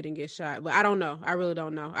didn't get shot, but I don't know. I really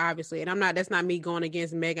don't know, obviously, and that's not me going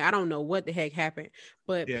against Megan. I don't know what the heck happened,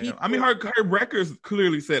 but yeah, I mean, her records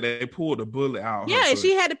clearly said that they pulled a bullet out. Yeah, and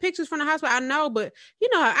she had the pictures from the hospital. I know, but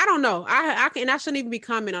I don't know. I shouldn't even be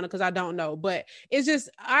commenting on it because I don't know. But it's just,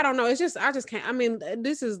 I don't know. It's just, I just can't. I mean,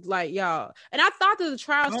 this is like, y'all. And I thought that the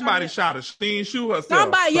trial somebody shot her. She didn't shoot herself.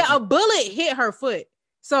 Somebody, a bullet hit her foot.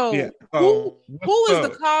 So who is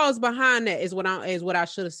the cause behind that? Is what I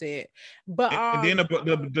should have said. But and then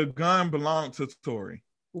the gun belonged to Tory.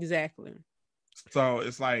 Exactly. So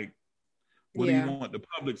it's like, what do you want the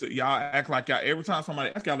public to? Y'all act like y'all every time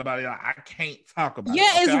somebody asks y'all about it, I can't talk about it.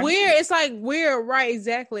 Yeah, it's weird. It's like weird, right?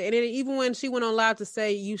 Exactly. And then even when she went on live to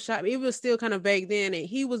say you shot me, it was still kind of vague then, and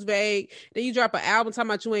he was vague. Then you drop an album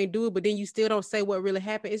talking about you ain't do it, but then you still don't say what really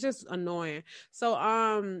happened. It's just annoying. So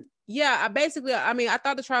yeah, I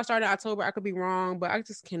thought the trial started in October. I could be wrong, but I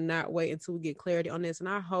just cannot wait until we get clarity on this. And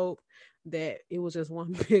I hope that it was just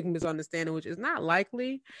one big misunderstanding, which is not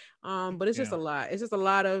likely. But it's just a lot. It's just a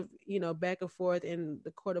lot of, back and forth in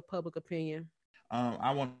the court of public opinion.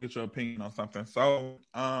 I want to get your opinion on something. So,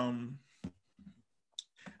 how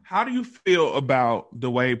do you feel about the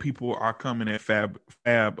way people are coming at Fab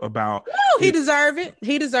about? He deserve it.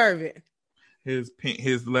 He deserve it.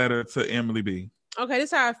 His letter to Emily B. Okay,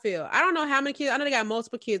 this is how I feel. I don't know how many kids. I know they got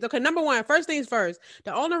multiple kids. Okay, number one, first things first.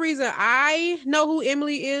 The only reason I know who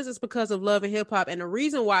Emily is because of Love and Hip Hop. And the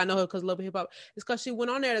reason why I know her because of Love and Hip Hop is because she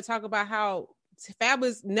went on there to talk about how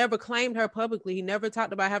Fabulous never claimed her publicly. He never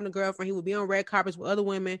talked about having a girlfriend. He would be on red carpets with other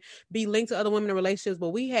women, be linked to other women in relationships. But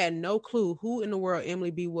we had no clue who in the world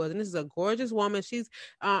Emily B was. And this is a gorgeous woman. She's,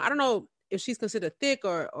 I don't know if she's considered thick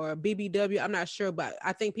or BBW, I'm not sure, but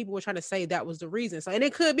I think people were trying to say that was the reason. So, and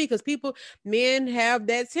it could be because men have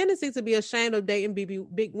that tendency to be ashamed of dating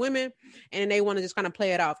big women, and they want to just kind of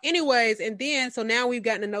play it off. Anyways, and then, so now we've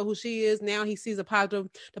gotten to know who she is. Now he sees the positive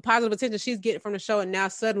attention she's getting from the show, and now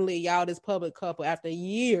suddenly y'all this public couple after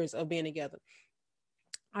years of being together.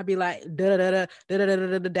 I'd be like, dang,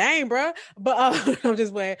 bro. But I'm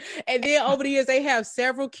just playing. And then over the years, they have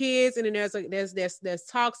several kids, and then there's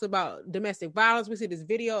talks about domestic violence. We see this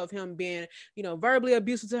video of him being, verbally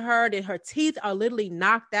abusive to her. Then her teeth are literally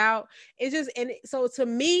knocked out. It's just, and so for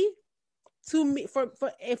me,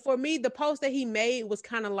 the post that he made was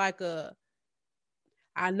kind of like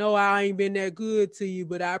I know I ain't been that good to you,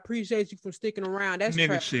 but I appreciate you for sticking around. That's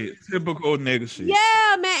nigga shit. Typical nigga shit.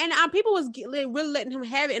 Yeah, man. And people was really letting him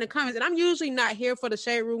have it in the comments. And I'm usually not here for the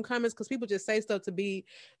shade room comments because people just say stuff to be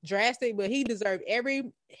drastic, but he deserved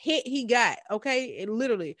every hit he got. Okay.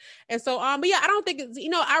 Literally. And so, but yeah, I don't think it's,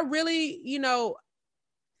 I really,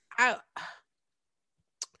 I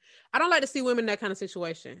don't like to see women in that kind of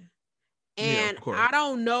situation. Yeah, And of course. I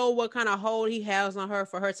don't know what kind of hold he has on her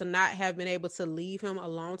for her to not have been able to leave him a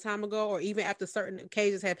long time ago, or even after certain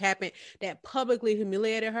occasions have happened that publicly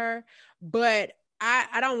humiliated her. But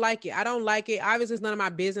I don't like it. I don't like it. Obviously, it's none of my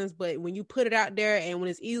business. But when you put it out there and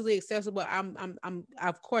when it's easily accessible, I'm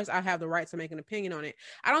of course I have the right to make an opinion on it.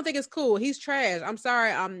 I don't think it's cool. He's trash. I'm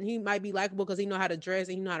sorry. He might be likable because he know how to dress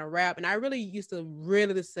and he know how to rap. And I really used to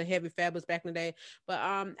really listen to Heavy Fabulous back in the day. But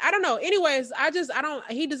I don't know. Anyways, I don't.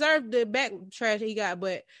 He deserved the back trash he got.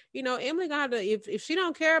 But Emily got to. If she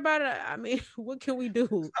don't care about it, I mean, what can we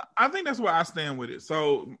do? I think that's where I stand with it.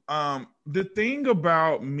 So, the thing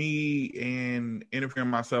about me and interfering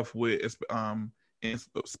myself with is, and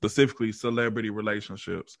specifically celebrity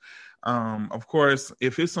relationships. Of course,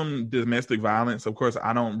 if it's some domestic violence, of course,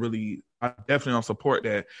 I definitely don't support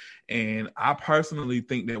that. And I personally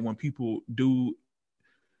think that when people do,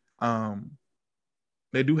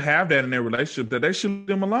 they do have that in their relationship, that they should leave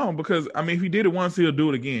them alone. Because I mean, if he did it once, he'll do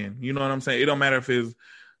it again. You know what I'm saying? It don't matter if it's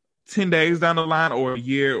 10 days down the line or a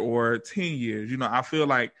year or 10 years. I feel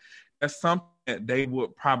like that's something that they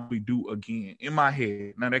would probably do again in my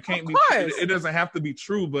head. Now, that can't be, it doesn't have to be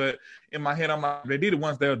true, but in my head, I'm like, if they did it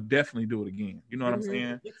once, they'll definitely do it again. You know what I'm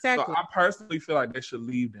saying? Exactly. So I personally feel like they should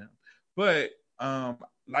leave them. But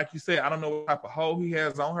like you said, I don't know what type of hold he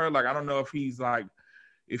has on her. Like, I don't know if he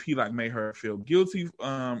made her feel guilty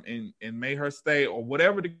and made her stay, or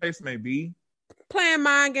whatever the case may be. Playing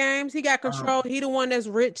mind games. He got control. He the one that's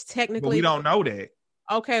rich technically. But we don't know that.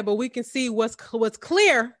 Okay, but we can see what's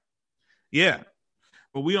clear. Yeah,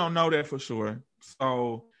 but we don't know that for sure.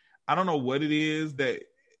 So I don't know what it is that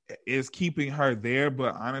is keeping her there.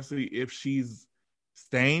 But honestly, if she's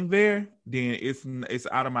staying there, then it's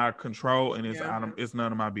out of my control and it's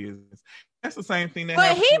none of my business. That's the same thing that.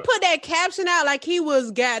 But he put that caption out like he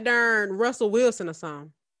was goddamn Russell Wilson or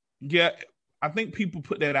something. Yeah, I think people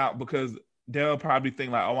put that out because they'll probably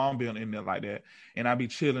think like, oh, I don't be on the internet like that, and I be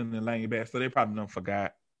chilling and laying back, so they probably don't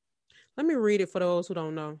forgot. Let me read it for those who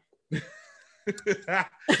don't know.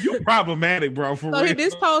 You're problematic, bro. For so real.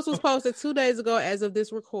 This post was posted 2 days ago as of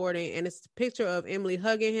this recording, and it's a picture of Emily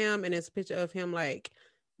hugging him, and it's a picture of him like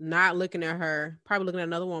not looking at her, probably looking at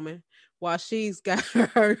another woman, while she's got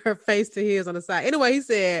her face to his on the side. Anyway, he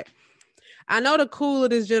said, I know the cool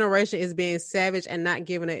of this generation is being savage and not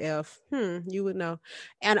giving an F. You would know.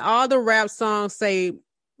 And all the rap songs say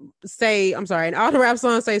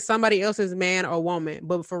somebody else's man or woman.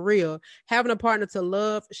 But for real, having a partner to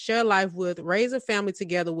love, share life with, raise a family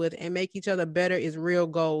together with, and make each other better is real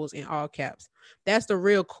goals in all caps. That's the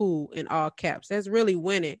real cool in all caps. That's really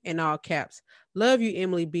winning in all caps. Love you,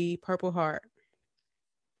 Emily B. Purple Heart.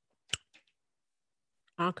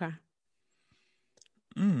 Okay.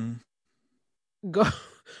 Go.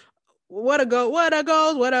 What a goes.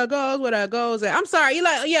 I'm sorry.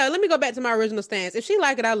 Let me go back to my original stance. If she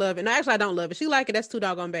like it, I love it. No, actually, I don't love it. If she like it, that's too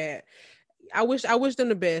doggone bad. I wish them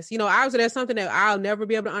the best. Obviously there's something that I'll never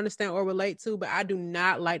be able to understand or relate to, but I do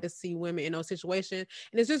not like to see women in those situations.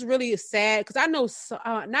 And it's just really sad because I know,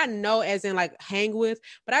 not know as in like hang with,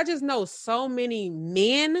 but I just know so many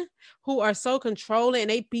men who are so controlling and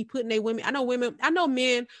they be putting their women. I know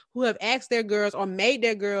men who have asked their girls or made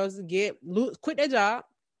their girls quit their job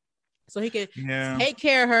so he can take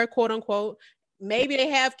care of her, quote unquote. Maybe they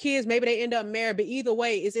have kids, maybe they end up married, but either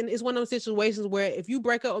way, it's one of those situations where if you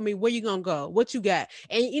break up with me, where you gonna go? What you got?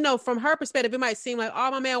 And from her perspective, it might seem like, oh,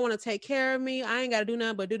 my man want to take care of me. I ain't gotta do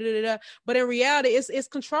nothing but do. But in reality, it's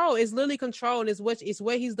control. It's literally control, and it's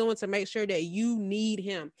what he's doing to make sure that you need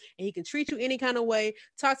him, and he can treat you any kind of way,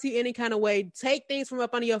 talk to you any kind of way, take things from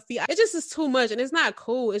up under your feet. It just is too much, and it's not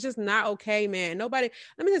cool. It's just not okay, man. Nobody.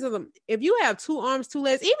 Let me tell you something. If you have 2 arms, 2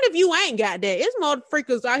 legs, even if you ain't got that, it's more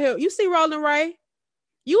freakers out here. You see Rolling Ray?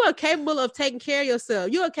 You are capable of taking care of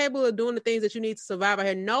yourself. You are capable of doing the things that you need to survive out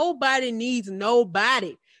here. Nobody needs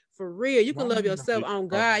nobody. For real. You can love yourself on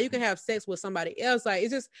God. You can have sex with somebody else. Like,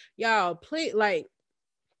 it's just, y'all, please, like,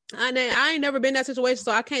 I ain't never been in that situation,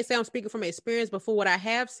 so I can't say I'm speaking from experience, but for what I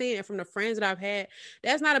have seen and from the friends that I've had,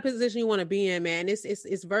 that's not a position you want to be in, man.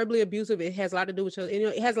 It's verbally abusive. It has a lot to do with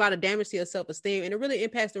it has a lot of damage to your self-esteem, and it really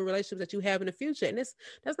impacts the relationships that you have in the future. And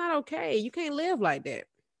that's not okay. You can't live like that.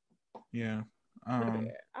 Yeah. I don't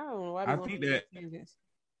know why I think that.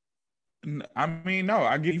 I mean, no,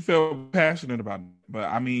 I get you feel passionate about it, but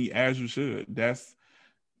I mean, as you should.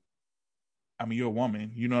 You're a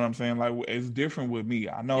woman. You know what I'm saying? Like, it's different with me.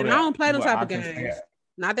 I know that. I don't play them type of games.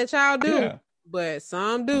 Not that y'all do, but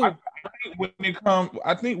some do. I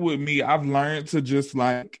think with me, I've learned to just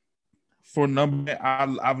like. For number,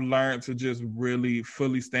 I've learned to just really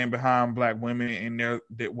fully stand behind Black women and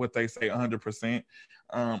what they say 100%.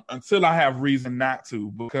 until I have reason not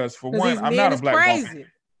to. Because for one, these I'm men not a is black crazy.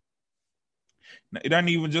 woman. It ain't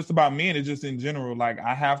even just about men. It's just in general. Like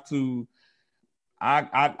I have to.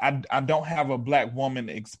 I don't have a black woman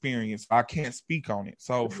experience. I can't speak on it.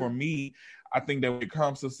 So for me, I think that when it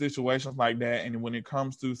comes to situations like that, and when it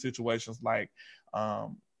comes to situations like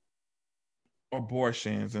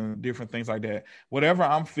abortions and different things like that, whatever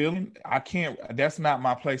I'm feeling, I can't. That's not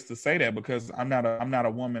my place to say that because I'm not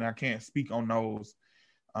a woman. I can't speak on those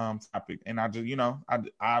topic. And I just,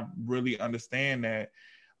 I really understand that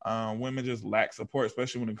women just lack support,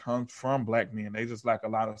 especially when it comes from black men. They just lack a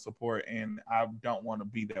lot of support, and I don't want to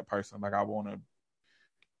be that person. Like I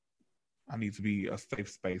need to be a safe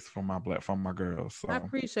space for my girls. So. I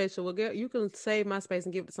appreciate you. Well, girl, you can save my space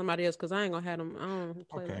and give it to somebody else because I ain't gonna have them. I don't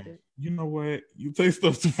play like that. You know what? You take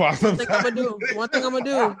stuff too far. One thing I'm gonna do. One thing I'm gonna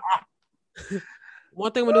do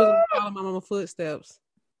is follow my mama footsteps.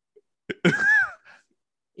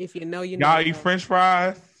 If you know, you know. Y'all eat French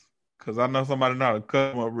fries? Because I know somebody know how to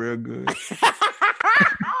cut them up real good.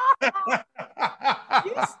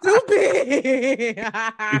 You stupid.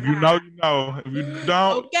 If you know, you know. If you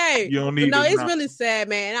don't, okay. You don't need no, it's know. really sad,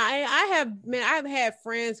 man. I've had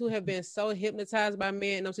friends who have been so hypnotized by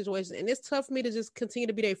men in those situations, and it's tough for me to just continue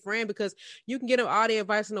to be their friend because you can get them all the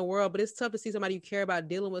advice in the world, but it's tough to see somebody you care about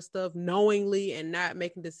dealing with stuff knowingly and not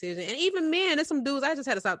making decisions. And even men, there's some dudes I just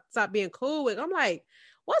had to stop being cool with. I'm like,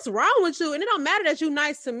 what's wrong with you? And it don't matter that you're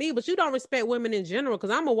nice to me, but you don't respect women in general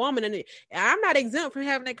because I'm a woman and I'm not exempt from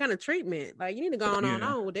having that kind of treatment. Like, you need to go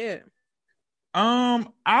on with that.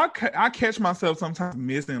 I catch myself sometimes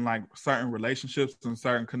missing like certain relationships and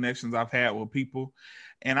certain connections I've had with people,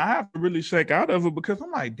 and I have to really shake out of it because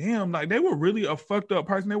I'm like, damn, like they were really a fucked up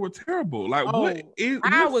person. They were terrible. Like,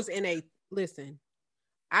 listen.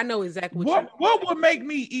 I know exactly what would make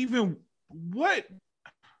me even what.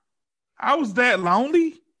 I was that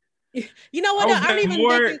lonely. You know what? I don't even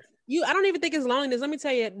think it's loneliness. Let me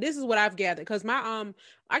tell you, this is what I've gathered. Because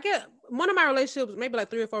I get one of my relationships, maybe like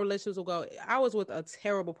 3 or 4 relationships ago, I was with a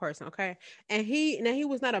terrible person, okay? And he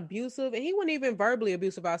was not abusive, and he wasn't even verbally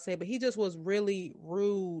abusive, I'll say, but he just was really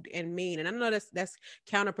rude and mean. And I know that's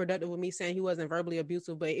counterproductive with me saying he wasn't verbally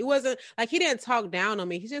abusive, but it wasn't like he didn't talk down on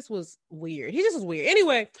me. He just was weird.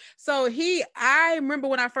 Anyway, so I remember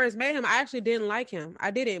when I first met him, I actually didn't like him.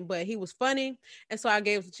 I didn't, but he was funny, and so I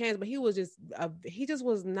gave him a chance, but he just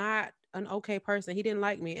was not an okay person. He didn't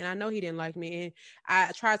like me, and I know he didn't like me, and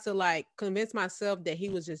I tried to like convince myself that he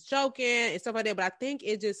was just joking and stuff like that, but I think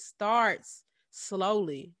it just starts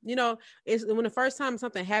slowly. It's when the first time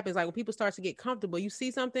something happens, like when people start to get comfortable, you see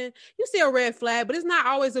something, you see a red flag, but it's not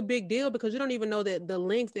always a big deal because you don't even know that the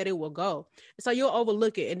length that it will go. So you'll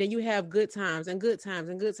overlook it, and then you have good times and good times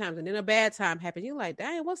and good times, and then a bad time happens. You're like,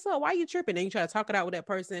 dang, what's up? Why are you tripping? And you try to talk it out with that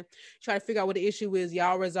person, try to figure out what the issue is.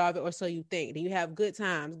 Y'all resolve it, or so you think. Then you have good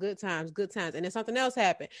times, and then something else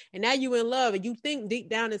happened, and now you in love, and you think deep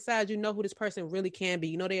down inside you know who this person really can be.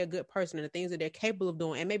 You know they're a good person and the things that they're capable of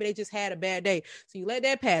doing, and maybe they just had a bad day. So you let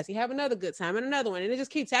that pass. You have another good time and another one, and it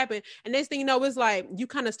just keeps happening. And next thing you know, it's like you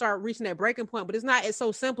kind of start reaching that breaking point. But it's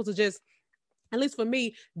so simple to just, at least for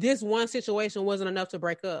me, this one situation wasn't enough to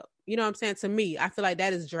break up. You know what I'm saying? To me, I feel like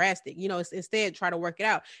that is drastic. Instead try to work it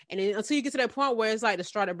out. And then until you get to that point where it's like the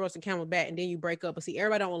straw that broke the camel's back, and then you break up. But see,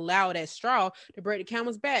 everybody don't allow that straw to break the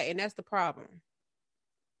camel's back, and that's the problem.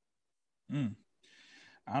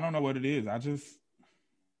 I don't know what it is. I just.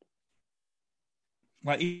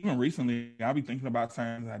 Like even recently, I'll be thinking about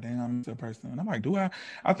things like, damn, I'm a person. And I'm like, do I?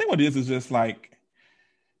 I think what it is just like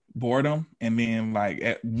boredom. And then like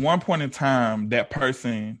at one point in time, that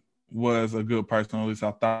person was a good person, or at least I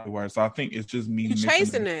thought they were. So I think it's just me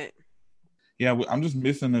chasing it. Yeah, I'm just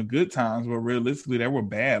missing the good times, but realistically, they were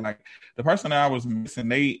bad. Like the person that I was missing,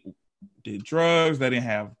 they did drugs, they didn't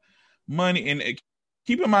have money. And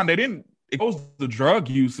keep in mind, they didn't expose the drug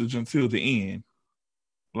usage until the end.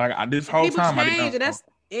 Like this whole people time, change, but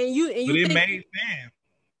it made sense.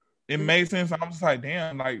 It made sense. I'm just like,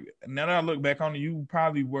 damn. Like now that I look back on it, you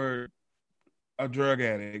probably were a drug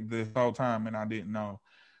addict this whole time, and I didn't know.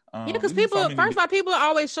 Because people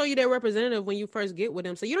always show you their representative when you first get with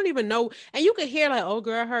them, so you don't even know. And you can hear like, "Oh,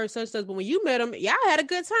 girl, her such." But when you met them, y'all had a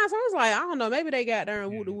good time. So I was like, I don't know, maybe they got there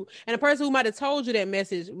and woo. And the person who might have told you that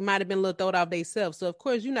message might have been a little thrown off themselves. So of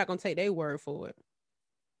course, you're not gonna take their word for it.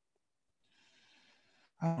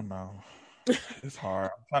 I don't know. It's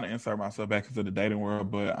hard. I'm trying to insert myself back into the dating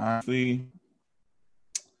world, but honestly,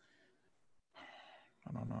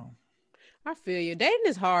 I don't know. I feel you. Dating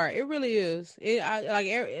is hard. It really is.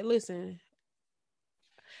 Listen.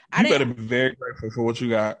 I better didn't. be very grateful for what you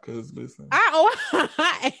got, because listen,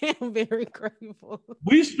 I am very grateful.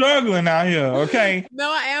 we struggling out here, okay? No,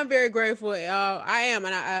 I am very grateful. I am,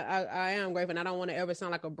 and I am grateful. And I don't want to ever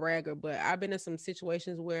sound like a bragger, but I've been in some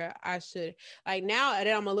situations where I should, like now that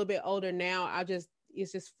I'm a little bit older now,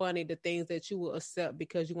 it's just funny the things that you will accept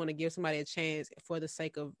because you want to give somebody a chance for the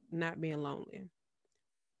sake of not being lonely.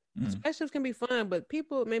 Relationships can be fun, but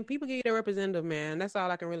people give you their representative, man. That's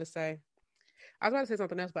all I can really say. I was about to say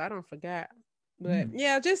something else, but I don't forget. But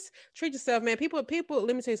yeah, just treat yourself, man. People,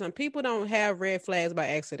 let me tell you something. People don't have red flags by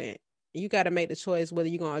accident. You got to make the choice whether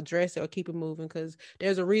you're going to address it or keep it moving, because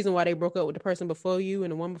there's a reason why they broke up with the person before you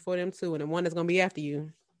and the one before them too, and the one that's going to be after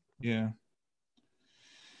you. Yeah.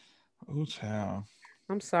 Oh, child.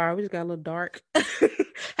 I'm sorry. We just got a little dark.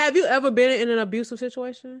 Have you ever been in an abusive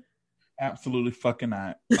situation? Absolutely fucking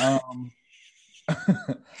not.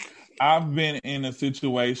 I've been in a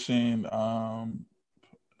situation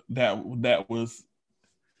that was,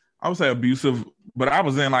 I would say, abusive, but I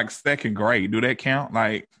was in like second grade. Do that count?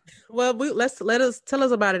 Like, well, tell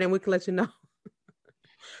us about it, and we can let you know.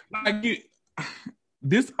 Like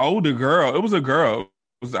this older girl, it was a girl.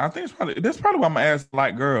 I think that's probably why my ass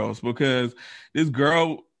like girls, because this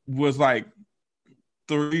girl was like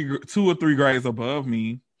 2 or 3 grades above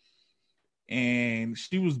me, and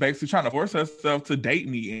she was basically trying to force herself to date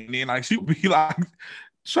me, and then like she would be like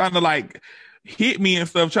trying to like hit me and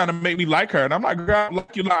stuff, trying to make me like her, and I'm like, girl,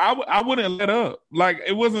 like you, like I wouldn't let up. Like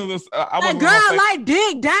it wasn't this. I wasn't. Girl, like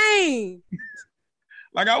dick, dang.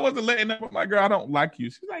 Like I wasn't letting up. I'm like, girl, I don't like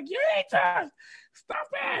you. She's like, you ain't trying. Stop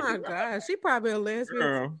it. Oh my God, she probably a lesbian.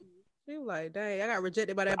 Girl. She was like, dang, I got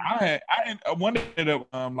rejected by that. I ended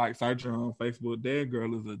up like searching on Facebook. That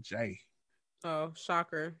girl is a J. Oh,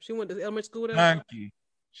 shocker. She went to elementary school then? Junkie.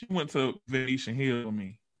 She went to Venetian Hills with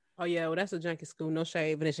me. Oh yeah, well that's a junkie school. No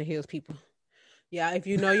shade, Venetian Hills people. Yeah, if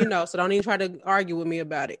you know, you know. So don't even try to argue with me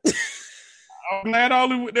about it. I'm glad I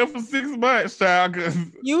only went there for 6 months, child. Cause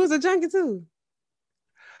you was a junkie too.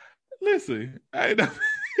 Listen, I know.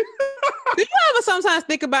 Do you ever sometimes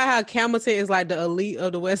think about how Campbellton is like the elite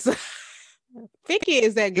of the West Side? Vicky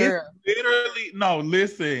is that girl. It's literally, no,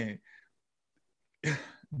 listen.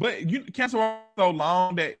 But you Cancer Row so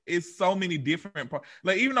long that it's so many different parts.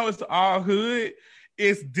 Like even though it's all hood,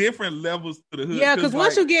 it's different levels to the hood. Yeah, because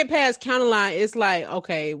once you get past County Line, it's like,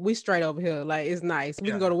 okay, we straight over here. Like it's nice. We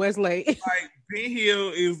can go to Westlake. Like Ben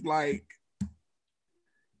Hill is like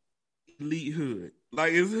elite hood.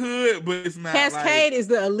 Like it's hood, but it's not. Cascade is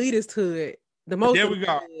the elitist hood. The most. There we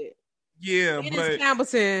go. Hood. Yeah, it is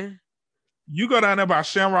Campbellton. You go down there by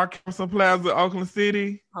Shamrock Campbellton Plaza, Oakland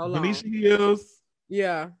City, Venetian Hills.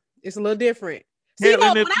 Yeah, it's a little different. See,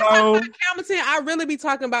 when I talk about Campbellton, I really be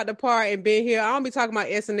talking about the part and Ben Hill. I don't be talking about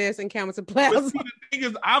SNS and Campbellton Plaza. See, the thing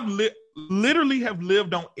is, I've literally have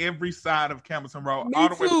lived on every side of Campbellton Road. Me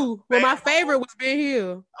too. But my favorite was Ben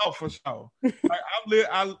Hill. Oh, for sure. Like,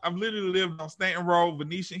 I've literally lived on Stanton Road,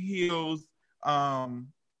 Venetian Hills,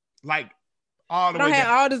 like all the way. I had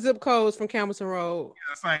all the zip codes from Campbellton Road.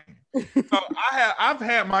 Yeah, same. So I've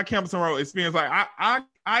had my Campbellton Road experience. Like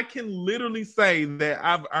I can literally say that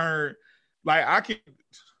I've earned. Like I can.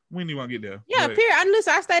 We didn't even get there. Yeah, period.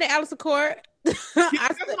 I stayed at Allison Court. That's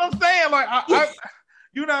what I'm saying. Like I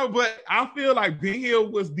you know, but I feel like Ben Hill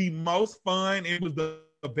was the most fun. It was the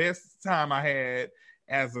best time I had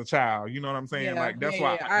as a child. You know what I'm saying? Yeah, like that's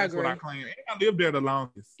why that's what I claim. And I lived there the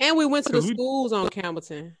longest. And we went to the schools on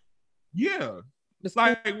Campbellton. Yeah. It's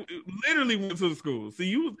like literally went to the school. See,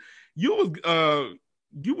 you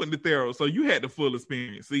went to Thero, so you had the full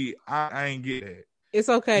experience. See, I ain't get that. It's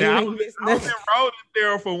okay. Now, I was enrolled in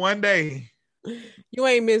Thero for one day. You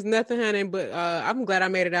ain't missed nothing, honey. But I'm glad I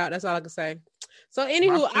made it out. That's all I can say. So,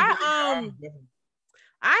 anywho,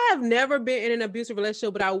 I have never been in an abusive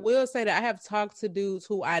relationship, but I will say that I have talked to dudes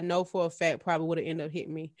who I know for a fact probably would have ended up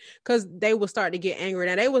hitting me because they would start to get angry.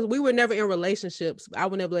 Now we were never in relationships. I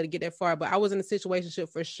would never let it get that far, but I was in a situationship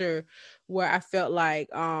for sure where I felt like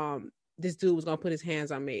this dude was gonna put his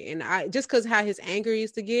hands on me, and I just because how his anger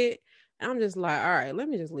used to get, I'm just like, all right, let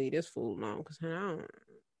me just leave this fool alone because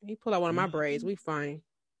he pulled out one of my braids. We fine.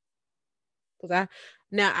 Because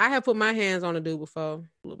I have put my hands on a dude before.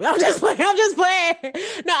 I'm just playing. No,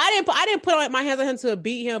 I didn't put my hands on him to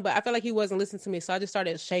beat him, but I felt like he wasn't listening to me, so I just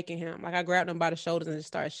started shaking him. Like I grabbed him by the shoulders and just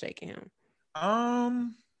started shaking him.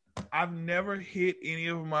 I've never hit any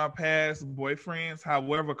of my past boyfriends.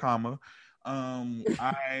 However,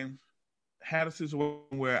 I had a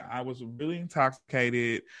situation where I was really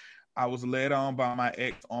intoxicated. I was led on by my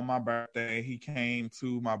ex on my birthday. He came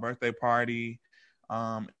to my birthday party.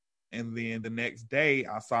 And then the next day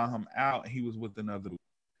I saw him out and he was with another dude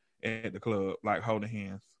at the club, like holding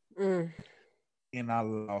hands. Mm. and I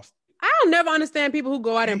lost. I'll never understand people who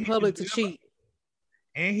go out in And public to cheat.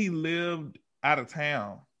 he lived out of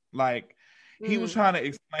town. Like he was trying to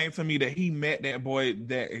explain to me that he met that boy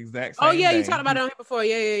that exact same Oh yeah, day. you talked about it on here before.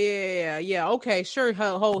 Yeah. Okay, sure.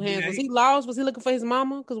 Hold hands. Was he lost? Was he looking for his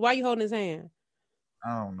mama? Because why you holding his hand?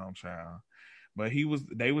 I don't know, child. But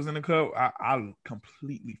they was in the cup. I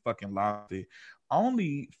completely fucking lost it.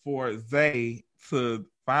 Only for Zay to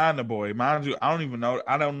find the boy. Mind you, I don't even know.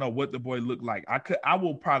 I don't know what the boy looked like. I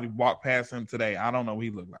will probably walk past him today. I don't know what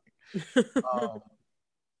he looked like.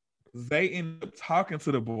 Zay ended up talking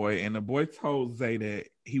to the boy, and the boy told Zay that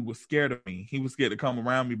he was scared of me. He was scared to come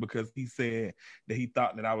around me because he said that he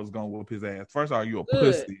thought that I was gonna whoop his ass. First of all, you a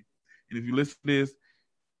pussy, and if you listen to this,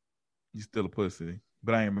 you still a pussy.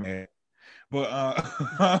 But I ain't mad.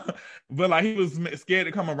 But but like he was scared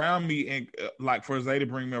to come around me and like for Zay to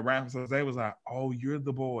bring me around. So Zay was like, "Oh, you're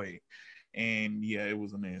the boy," and yeah, it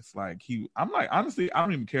was a mess. Like I'm like honestly, I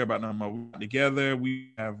don't even care about nothing more. We're together,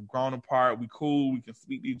 we have grown apart, we cool, we can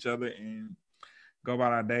speak to each other and go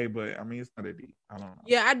about our day. But I mean, it's not that deep. I don't know.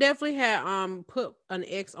 Yeah, I definitely had put an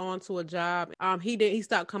ex onto a job. He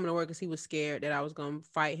stopped coming to work because he was scared that I was gonna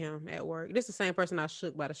fight him at work. This is the same person I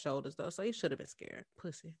shook by the shoulders though, so he should have been scared.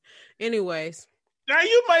 Pussy. Anyways. Now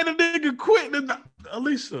you made a nigga quit,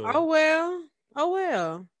 Alicia. Oh well.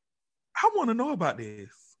 I want to know about this.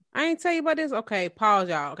 I ain't tell you about this. Okay, pause,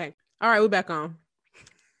 y'all. Okay, all right, we're back on.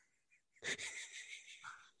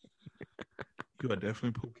 You are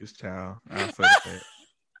definitely Pookie's child. I'll say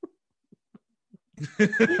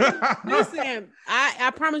that. Listen,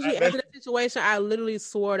 I promise you, after the situation, I literally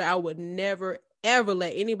swore that I would never ever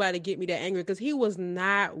let anybody get me that angry because he was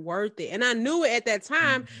not worth it, and I knew it at that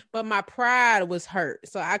time. But my pride was hurt,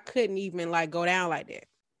 so I couldn't even like go down like that.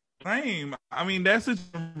 Same. I mean, that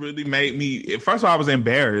situation really made me. First of all, I was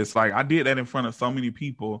embarrassed. Like I did that in front of so many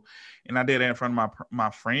people, and I did that in front of my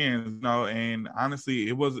friends. You know, and honestly,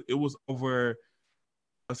 it was over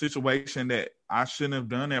a situation that I shouldn't have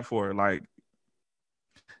done that for. Like.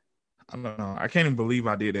 I don't know. I can't even believe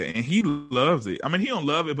I did that. And he loves it. I mean, he don't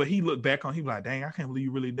love it, but he looked back on. He like, dang, I can't believe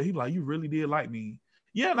you really did. He like, you really did like me.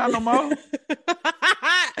 Yeah, not no more.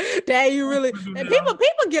 Dang, you really. And people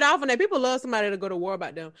get off on that. People love somebody to go to war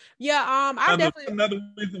about them. Yeah, I definitely. Another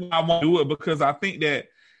reason why I won't do it because I think that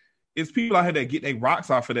it's people out here that get their rocks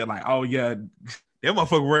off of that. Like, oh yeah, that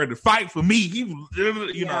motherfucker ready to fight for me. You know,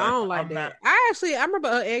 I don't like that. I remember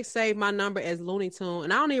an ex saved my number as Looney Tune,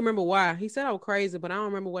 and I don't even remember why. He said I was crazy, but I don't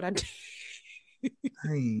remember what I did.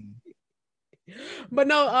 But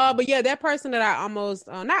no, but yeah, that person that I almost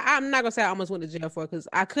I'm not gonna say I almost went to jail for because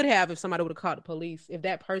I could have if somebody would have called the police, if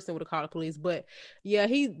that person would have called the police. But yeah,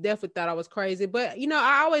 he definitely thought I was crazy. But you know,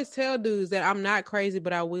 I always tell dudes that I'm not crazy,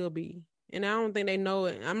 but I will be, and I don't think they know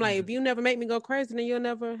it. I'm like, if you never make me go crazy, then you'll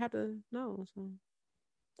never have to know. So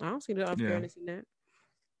I don't see the unfairness in that.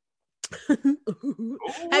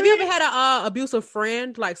 Have you ever had a abusive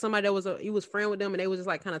friend, like somebody that you was friend with them and they was just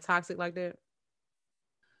like kind of toxic like that?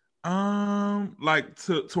 Like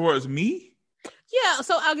towards me? Yeah,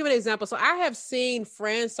 so I'll give an example. So I have seen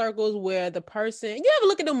friend circles where the person, you ever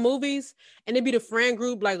look at the movies and it be the friend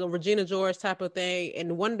group like a Regina George type of thing,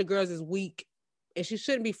 and one of the girls is weak and she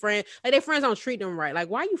shouldn't be friends. Like their friends don't treat them right. Like,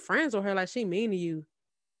 why are you friends with her? Like she mean to you?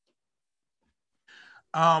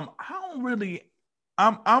 I don't really.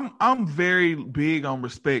 I'm very big on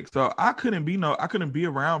respect, so I couldn't be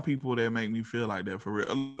around people that make me feel like that for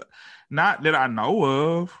real. Not that I know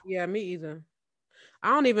of. Yeah, me either. I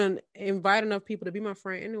don't even invite enough people to be my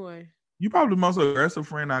friend anyway. You probably the most aggressive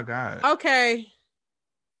friend I got. Okay.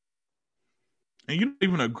 And you're not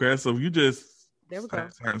even aggressive. You just say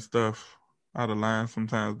certain stuff out of line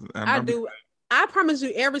sometimes. I do. I promise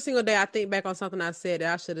you, every single day I think back on something I said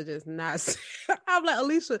that I should have just not said. I'm like,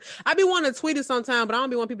 Alicia, I be wanting to tweet it sometimes, but I don't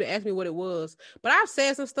be wanting people to ask me what it was. But I've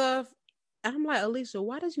said some stuff, and I'm like, Alicia,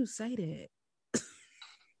 why did you say that?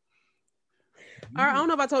 All right, I don't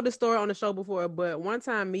know if I told this story on the show before, but one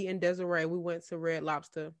time me and Desiree, we went to Red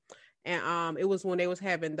Lobster, and it was when they was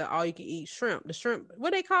having the all-you-can-eat shrimp. The shrimp,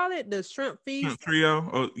 what they call it? The shrimp feast? Shrimp trio?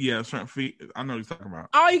 Oh, yeah, shrimp feast. I know what you're talking about.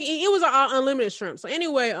 All you can eat. It was an unlimited shrimp. So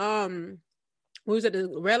anyway, we was at the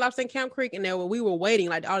Red Lobster in Camp Creek, and we were waiting,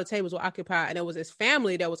 like all the tables were occupied, and there was this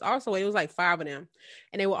family that was also, it was like 5 of them,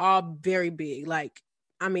 and they were all very big. Like,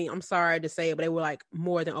 I mean, I'm sorry to say it, but they were like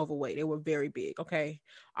more than overweight. They were very big. Okay.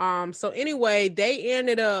 So anyway, they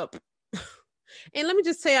ended up, and let me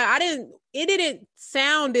just tell you, it didn't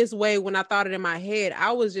sound this way when I thought it in my head.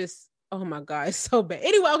 I was just, oh my God, it's so bad.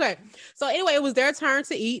 Anyway, okay. So anyway, it was their turn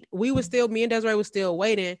to eat. Me and Desiree was still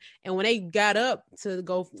waiting. And when they got up to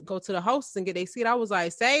go to the hostess and get their seat, I was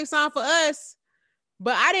like, save some for us.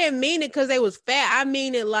 But I didn't mean it because they was fat. I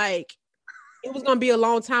mean it like it was gonna be a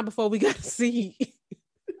long time before we got to see.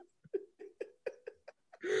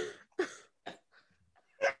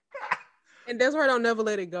 And that's why I don't never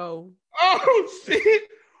let it go. Oh shit!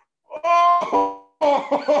 Oh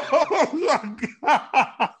my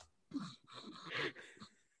god!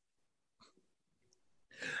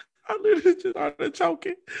 I literally just started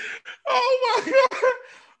choking. Oh my god!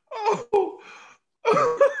 Oh.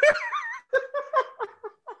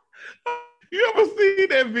 You ever see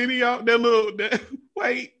that video?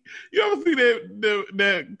 Wait, you ever see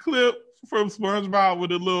that clip from SpongeBob with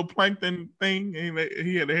the little plankton thing? And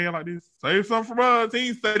he had the hair like this. Say something from us. He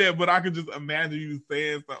didn't say that, but I could just imagine you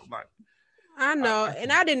saying something like. I know,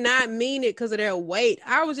 and I did not mean it because of their weight.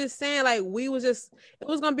 I was just saying, like, it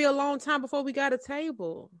was gonna be a long time before we got a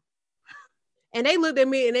table. And they looked at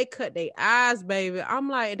me and they cut their eyes, baby. I'm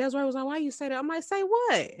like, that's why I was like, why you say that? I'm like, say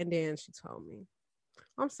what? And then she told me.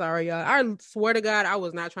 I'm sorry, y'all. I swear to God, I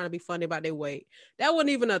was not trying to be funny about their weight. That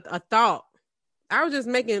wasn't even a thought. I was just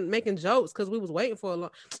making jokes because we was waiting for a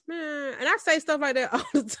long man. And I say stuff like that all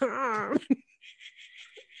the time.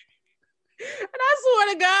 And I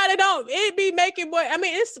swear to God, it be making boy. I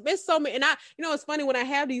mean, it's so many. And it's funny when I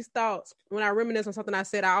have these thoughts, when I reminisce on something I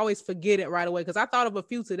said, I always forget it right away because I thought of a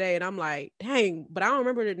few today, and I'm like, dang, but I don't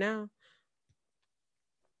remember it now.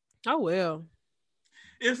 Oh well.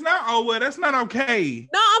 It's not. Oh well, that's not okay.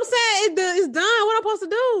 No, I'm saying it's done. What I'm supposed to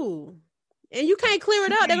do? And you can't clear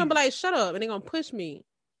it up. They're gonna be like, shut up, and they're gonna push me.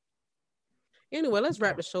 Anyway, let's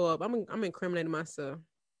wrap the show up. I'm incriminating myself.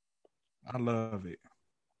 I love it.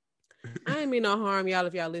 I ain't mean no harm, y'all,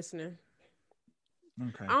 if y'all listening.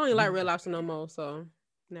 Okay. I don't even like Red Lobster no more, so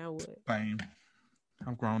now what? Same.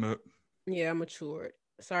 I'm grown up. Yeah, I'm matured.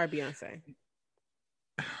 Sorry, Beyonce.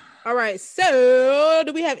 All right, so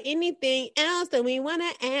do we have anything else that we want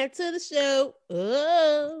to add to the show?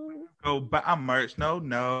 Oh, buy our merch.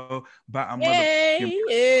 No. Buy our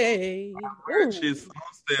Yay. merch is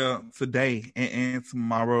on sale today and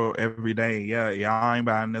tomorrow every day. Yeah, y'all ain't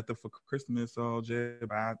buying nothing for Christmas, so just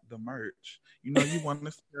buy the merch. You know you want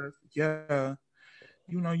to yeah.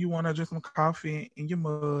 You know you want to drink some coffee in your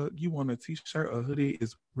mug. You want a t-shirt, a hoodie.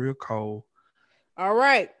 It's real cold. All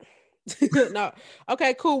right. No.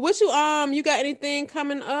 Okay, cool. What you got anything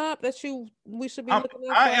coming up that we should be looking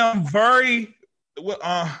at? I am very what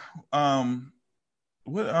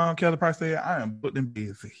Kelly Price said, I am booked and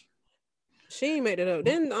busy. She ain't made it up.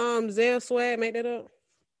 Didn't Zell Swag make that up?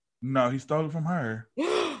 No, he stole it from her.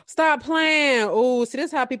 Stop playing. Oh, see,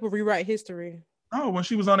 this is how people rewrite history. Oh, when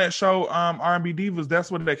she was on that show, R&B Divas,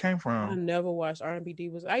 that's where that came I from. never watched R&B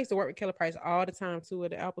Divas. I used to work with Kelly Price all the time too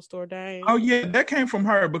at the Apple Store. Dang. Oh yeah, that came from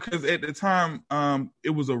her because at the time, it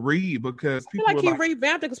was a read because people I feel like he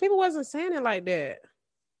revamped it because people wasn't saying it like that.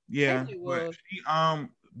 Yeah, but she,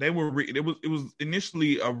 they were. It was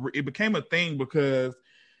initially it became a thing because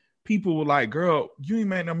people were like, "Girl, you ain't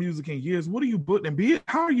made no music in years. What are you booked and busy?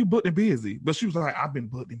 How are you booked and busy?" But she was like, "I've been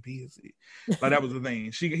booked and busy." Like that was the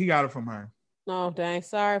thing. He got it from her. Oh, dang.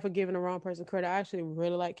 Sorry for giving the wrong person credit. I actually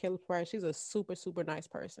really like Kelly Price. She's a super, super nice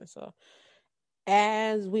person. So,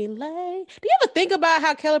 as we lay, do you ever think about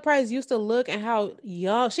how Kelly Price used to look and how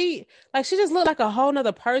young she just looked like a whole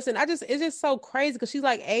nother person? It's just so crazy because she's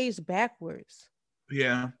like aged backwards.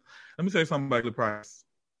 Yeah. Let me say something about Kelly Price.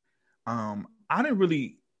 I didn't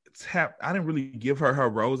really give her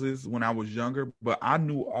roses when I was younger, but I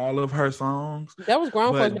knew all of her songs. That was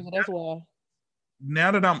grown folks, that's why.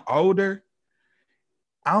 Now that I'm older,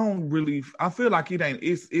 I feel like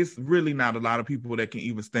it's really not a lot of people that can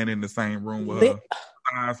even stand in the same room with her.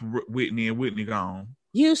 Besides Whitney and Whitney gone.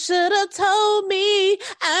 You should have told me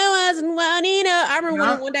I wasn't wanting to. I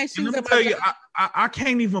remember one day she was at my job. I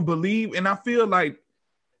can't even believe, and I feel like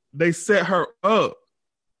they set her up.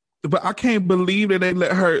 But I can't believe that they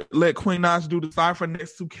let Queen Naija do the cypher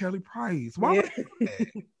next to Kelly Price. Why would they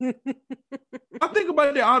do that? I think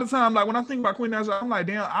about that all the time. Like when I think about Queen Naija, I'm like,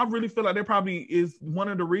 damn, I really feel like that probably is one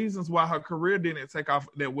of the reasons why her career didn't take off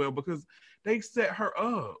that well because they set her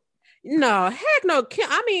up. No, heck no.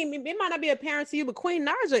 I mean, it might not be apparent to you, but Queen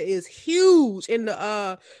Naija is huge in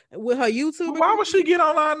the with her YouTube. Why would she get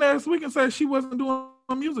online next week and say she wasn't doing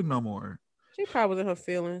music no more? She probably was in her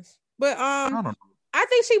feelings. But I don't know. I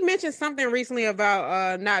think she mentioned something recently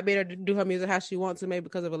about not being able to do her music how she wants to, maybe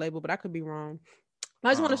because of a label, but I could be wrong. I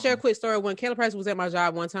just want to share a quick story. When Kelly Price was at my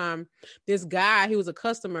job one time, this guy, he was a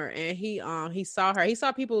customer, and he saw her. He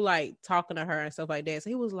saw people like talking to her and stuff like that. So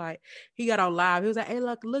he was like, he got on live. He was like, "Hey,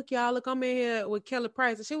 look, y'all, look, I'm in here with Kelly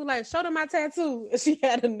Price." And she was like, "Show them my tattoo." And she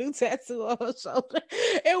had a new tattoo on her shoulder.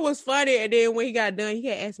 It was funny. And then when he got done, he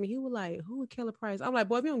had asked me, he was like, "Who is Kelly Price?" I'm like,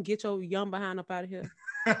 "Boy, if you don't get your young behind up out of here."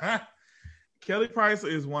 Kelly Price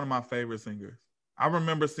is one of my favorite singers. I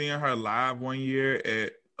remember seeing her live one year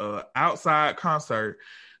at outside concert.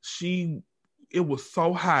 It was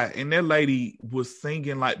so hot, and that lady was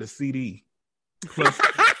singing like the CD. Plus,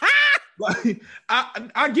 like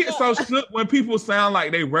I get so shook when people sound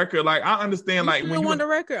like they record. Like I understand, like when you want the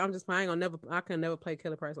record, I'm just playing on I can never play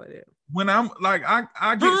Kelly Price like that. When I'm like I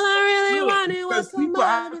get all I really wanted was people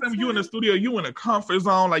out there, you in the studio, you in a comfort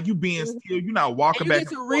zone, like you being still, you're not walking back. You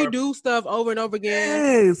get to redo stuff over and over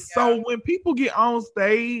again. Yes. Yeah. So when people get on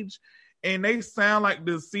stage and they sound like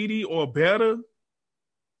the CD or better,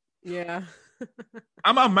 yeah.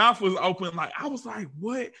 My mouth was open. Like I was like,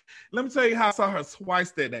 what? Let me tell you how I saw her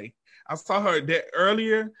twice that day. I saw her that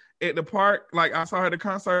earlier at the park. Like I saw her at the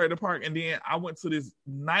concert at the park. And then I went to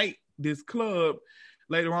this club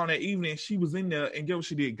later on that evening. She was in there, and guess what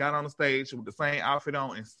she did? Got on the stage with the same outfit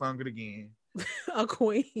on and sung it again. A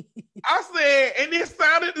queen. I said, and it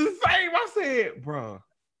sounded the same. I said, bro.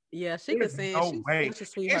 Yeah, she can sing. No way. Such a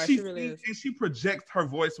sweetheart. She really is. And she projects her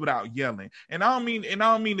voice without yelling. And I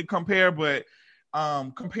don't mean to compare, but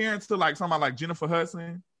comparing to like somebody like Jennifer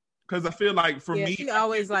Hudson, because I feel like for me, she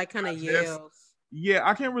always like kind of yells. Yeah,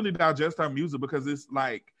 I can't really digest her music because it's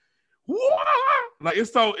like, like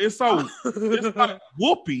it's so it's like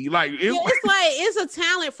whoopee. Like it's a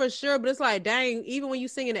talent for sure, but it's like, dang, even when you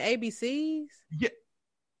sing in the ABCs. Yeah,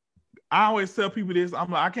 I always tell people this.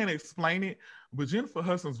 I'm like, I can't explain it. But Jennifer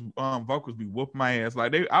Hudson's vocals be whooping my ass.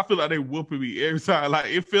 Like I feel like they whooping me every time. Like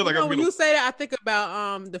it feels like when you say that, I think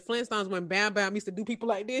about the Flintstones when Bam Bam used to do people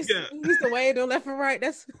like this. Yeah. He used to wave them left and right.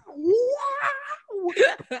 That's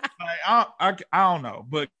like, I don't know.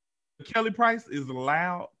 But Kelly Price is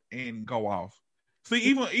loud and go off. See,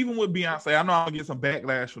 even with Beyonce, I know I'll get some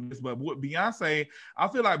backlash from this, but with Beyonce, I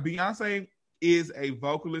feel like Beyonce is a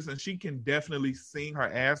vocalist and she can definitely sing her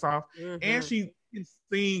ass off, and she can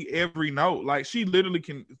sing every note. Like she literally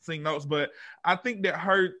can sing notes, but I think that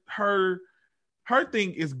her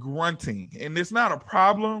thing is grunting, and it's not a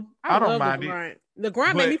problem. I don't mind it. The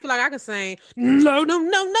grunt made me feel like I could sing. No.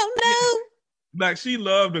 Like she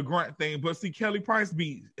loved the grunt thing, but see Kelly Price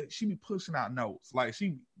she be pushing out notes. Like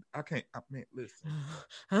I mean, listen.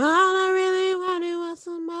 All I really wanted was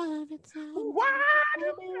some other time.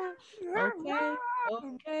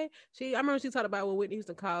 Okay. I remember she talked about when Whitney used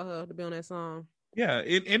to call her to be on that song. Yeah,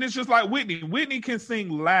 and it's just like Whitney. Whitney can sing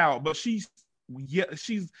loud, but she's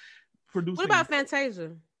producing. What about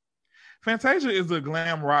Fantasia? Fantasia is a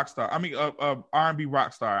glam rock star. I mean, a R&B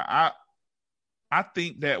rock star. I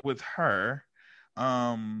think that with her,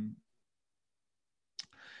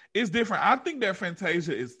 it's different. I think that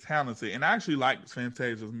Fantasia is talented, and I actually like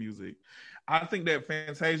Fantasia's music. I think that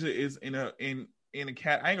Fantasia is in a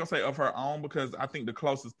cat. I ain't gonna say of her own, because I think the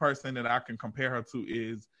closest person that I can compare her to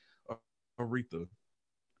is Aretha.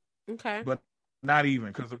 Okay, but not even,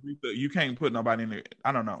 because Aretha, you can't put nobody in there.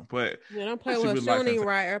 I don't know, but don't play with. She don't even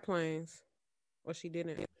ride airplanes, or she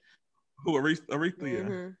didn't. Who,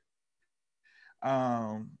 Aretha?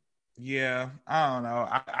 Yeah. Yeah, I don't know.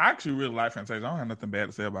 I actually really like Fantasia. I don't have nothing bad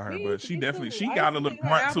to say about her, but she got a little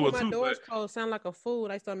grunt to it too. My door's closed. Sound like a fool.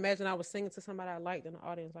 I used to imagine I was singing to somebody I liked in the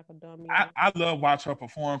audience, like a dumb. I love watch her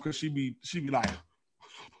perform, because she be like,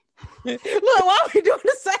 look, why are we doing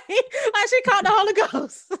the same? Like she caught the Holy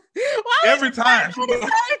Ghost. Every time. The same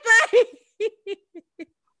thing.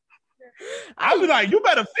 I'll be like, you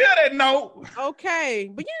better feel that note.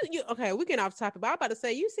 Okay, but you okay, we get off topic, but I'm about to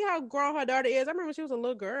say, you see how grown her daughter is. I remember she was a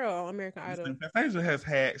little girl on American Idol. Fantasia has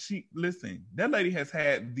had, that lady has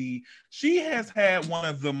had one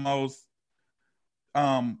of the most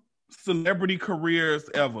celebrity careers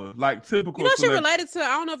ever. Like typical. She related to, I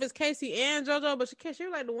don't know if it's Casey and JoJo, but she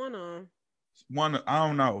related to one. I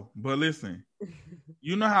don't know, but listen,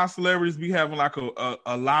 you know how celebrities be having like a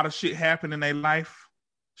lot of shit happen in their life?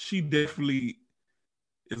 She definitely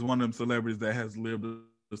is one of them celebrities that has lived a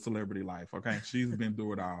celebrity life. Okay, she's been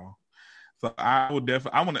through it all. So I would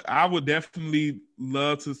definitely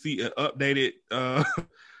love to see an updated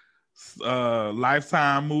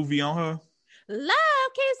Lifetime movie on her.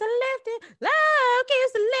 Love keeps lifting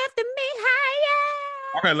me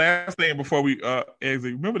higher. Okay, last thing before we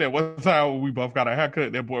exit. Remember that one time when we both got a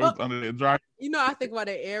haircut? That boy was under the dry. I think about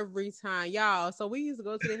it every time, y'all. So we used to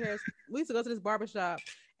go to this barbershop,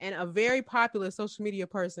 and a very popular social media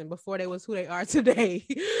person before they was who they are today.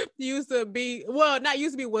 Used to be, well, not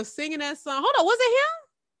used to be, was singing that song. Hold on, was it him?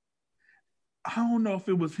 I don't know if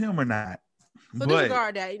it was him or not. So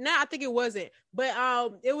disregard that. No, I think it wasn't. But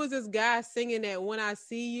it was this guy singing that "When I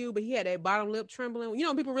See You," but he had that bottom lip trembling. You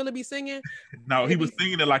know, people really be singing. No, he was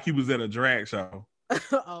singing it like he was at a drag show.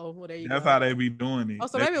 Oh, well, there you go. That's go. how they be doing it. Oh,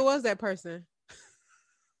 so maybe it was that person.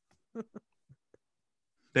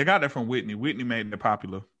 They got that from Whitney. Whitney made it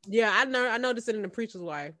popular. Yeah, I noticed it in The Preacher's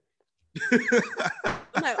Wife. I'm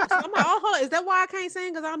like, oh, hold on. Is that why I can't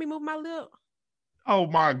sing? Because I don't be moving my lip. Oh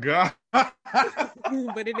my God.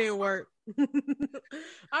 But it didn't work.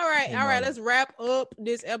 All right. Let's wrap up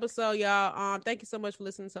this episode, y'all. Thank you so much for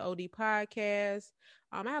listening to OD Podcast.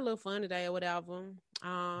 I had a little fun today or whatever.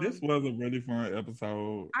 This was a really fun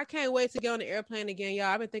episode. I can't wait to get on the airplane again, y'all.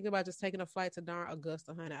 I've been thinking about just taking a flight to darn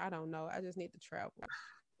Augusta, honey. I don't know. I just need to travel.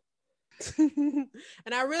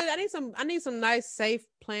 And I need some nice, safe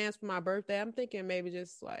plans for my birthday. I'm thinking maybe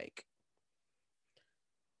just like,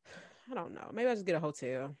 I don't know. Maybe I'll just get a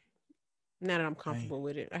hotel. Now that I'm comfortable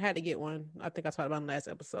with it. I had to get one. I think I talked about in the last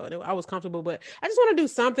episode. I was comfortable, but I just want to do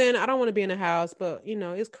something. I don't want to be in the house, but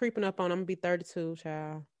it's creeping up on. I'm gonna be 32,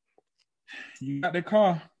 child. You got the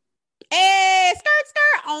car. Hey,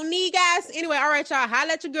 skirt on me, guys. Anyway, all right, y'all.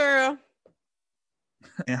 Holla at your girl.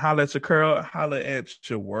 And holla at your curl. Holla at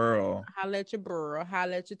your world. Holla at your burl.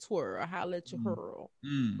 Holla at your twirl. Holla at your hurl.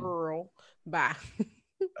 Bye.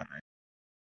 All right.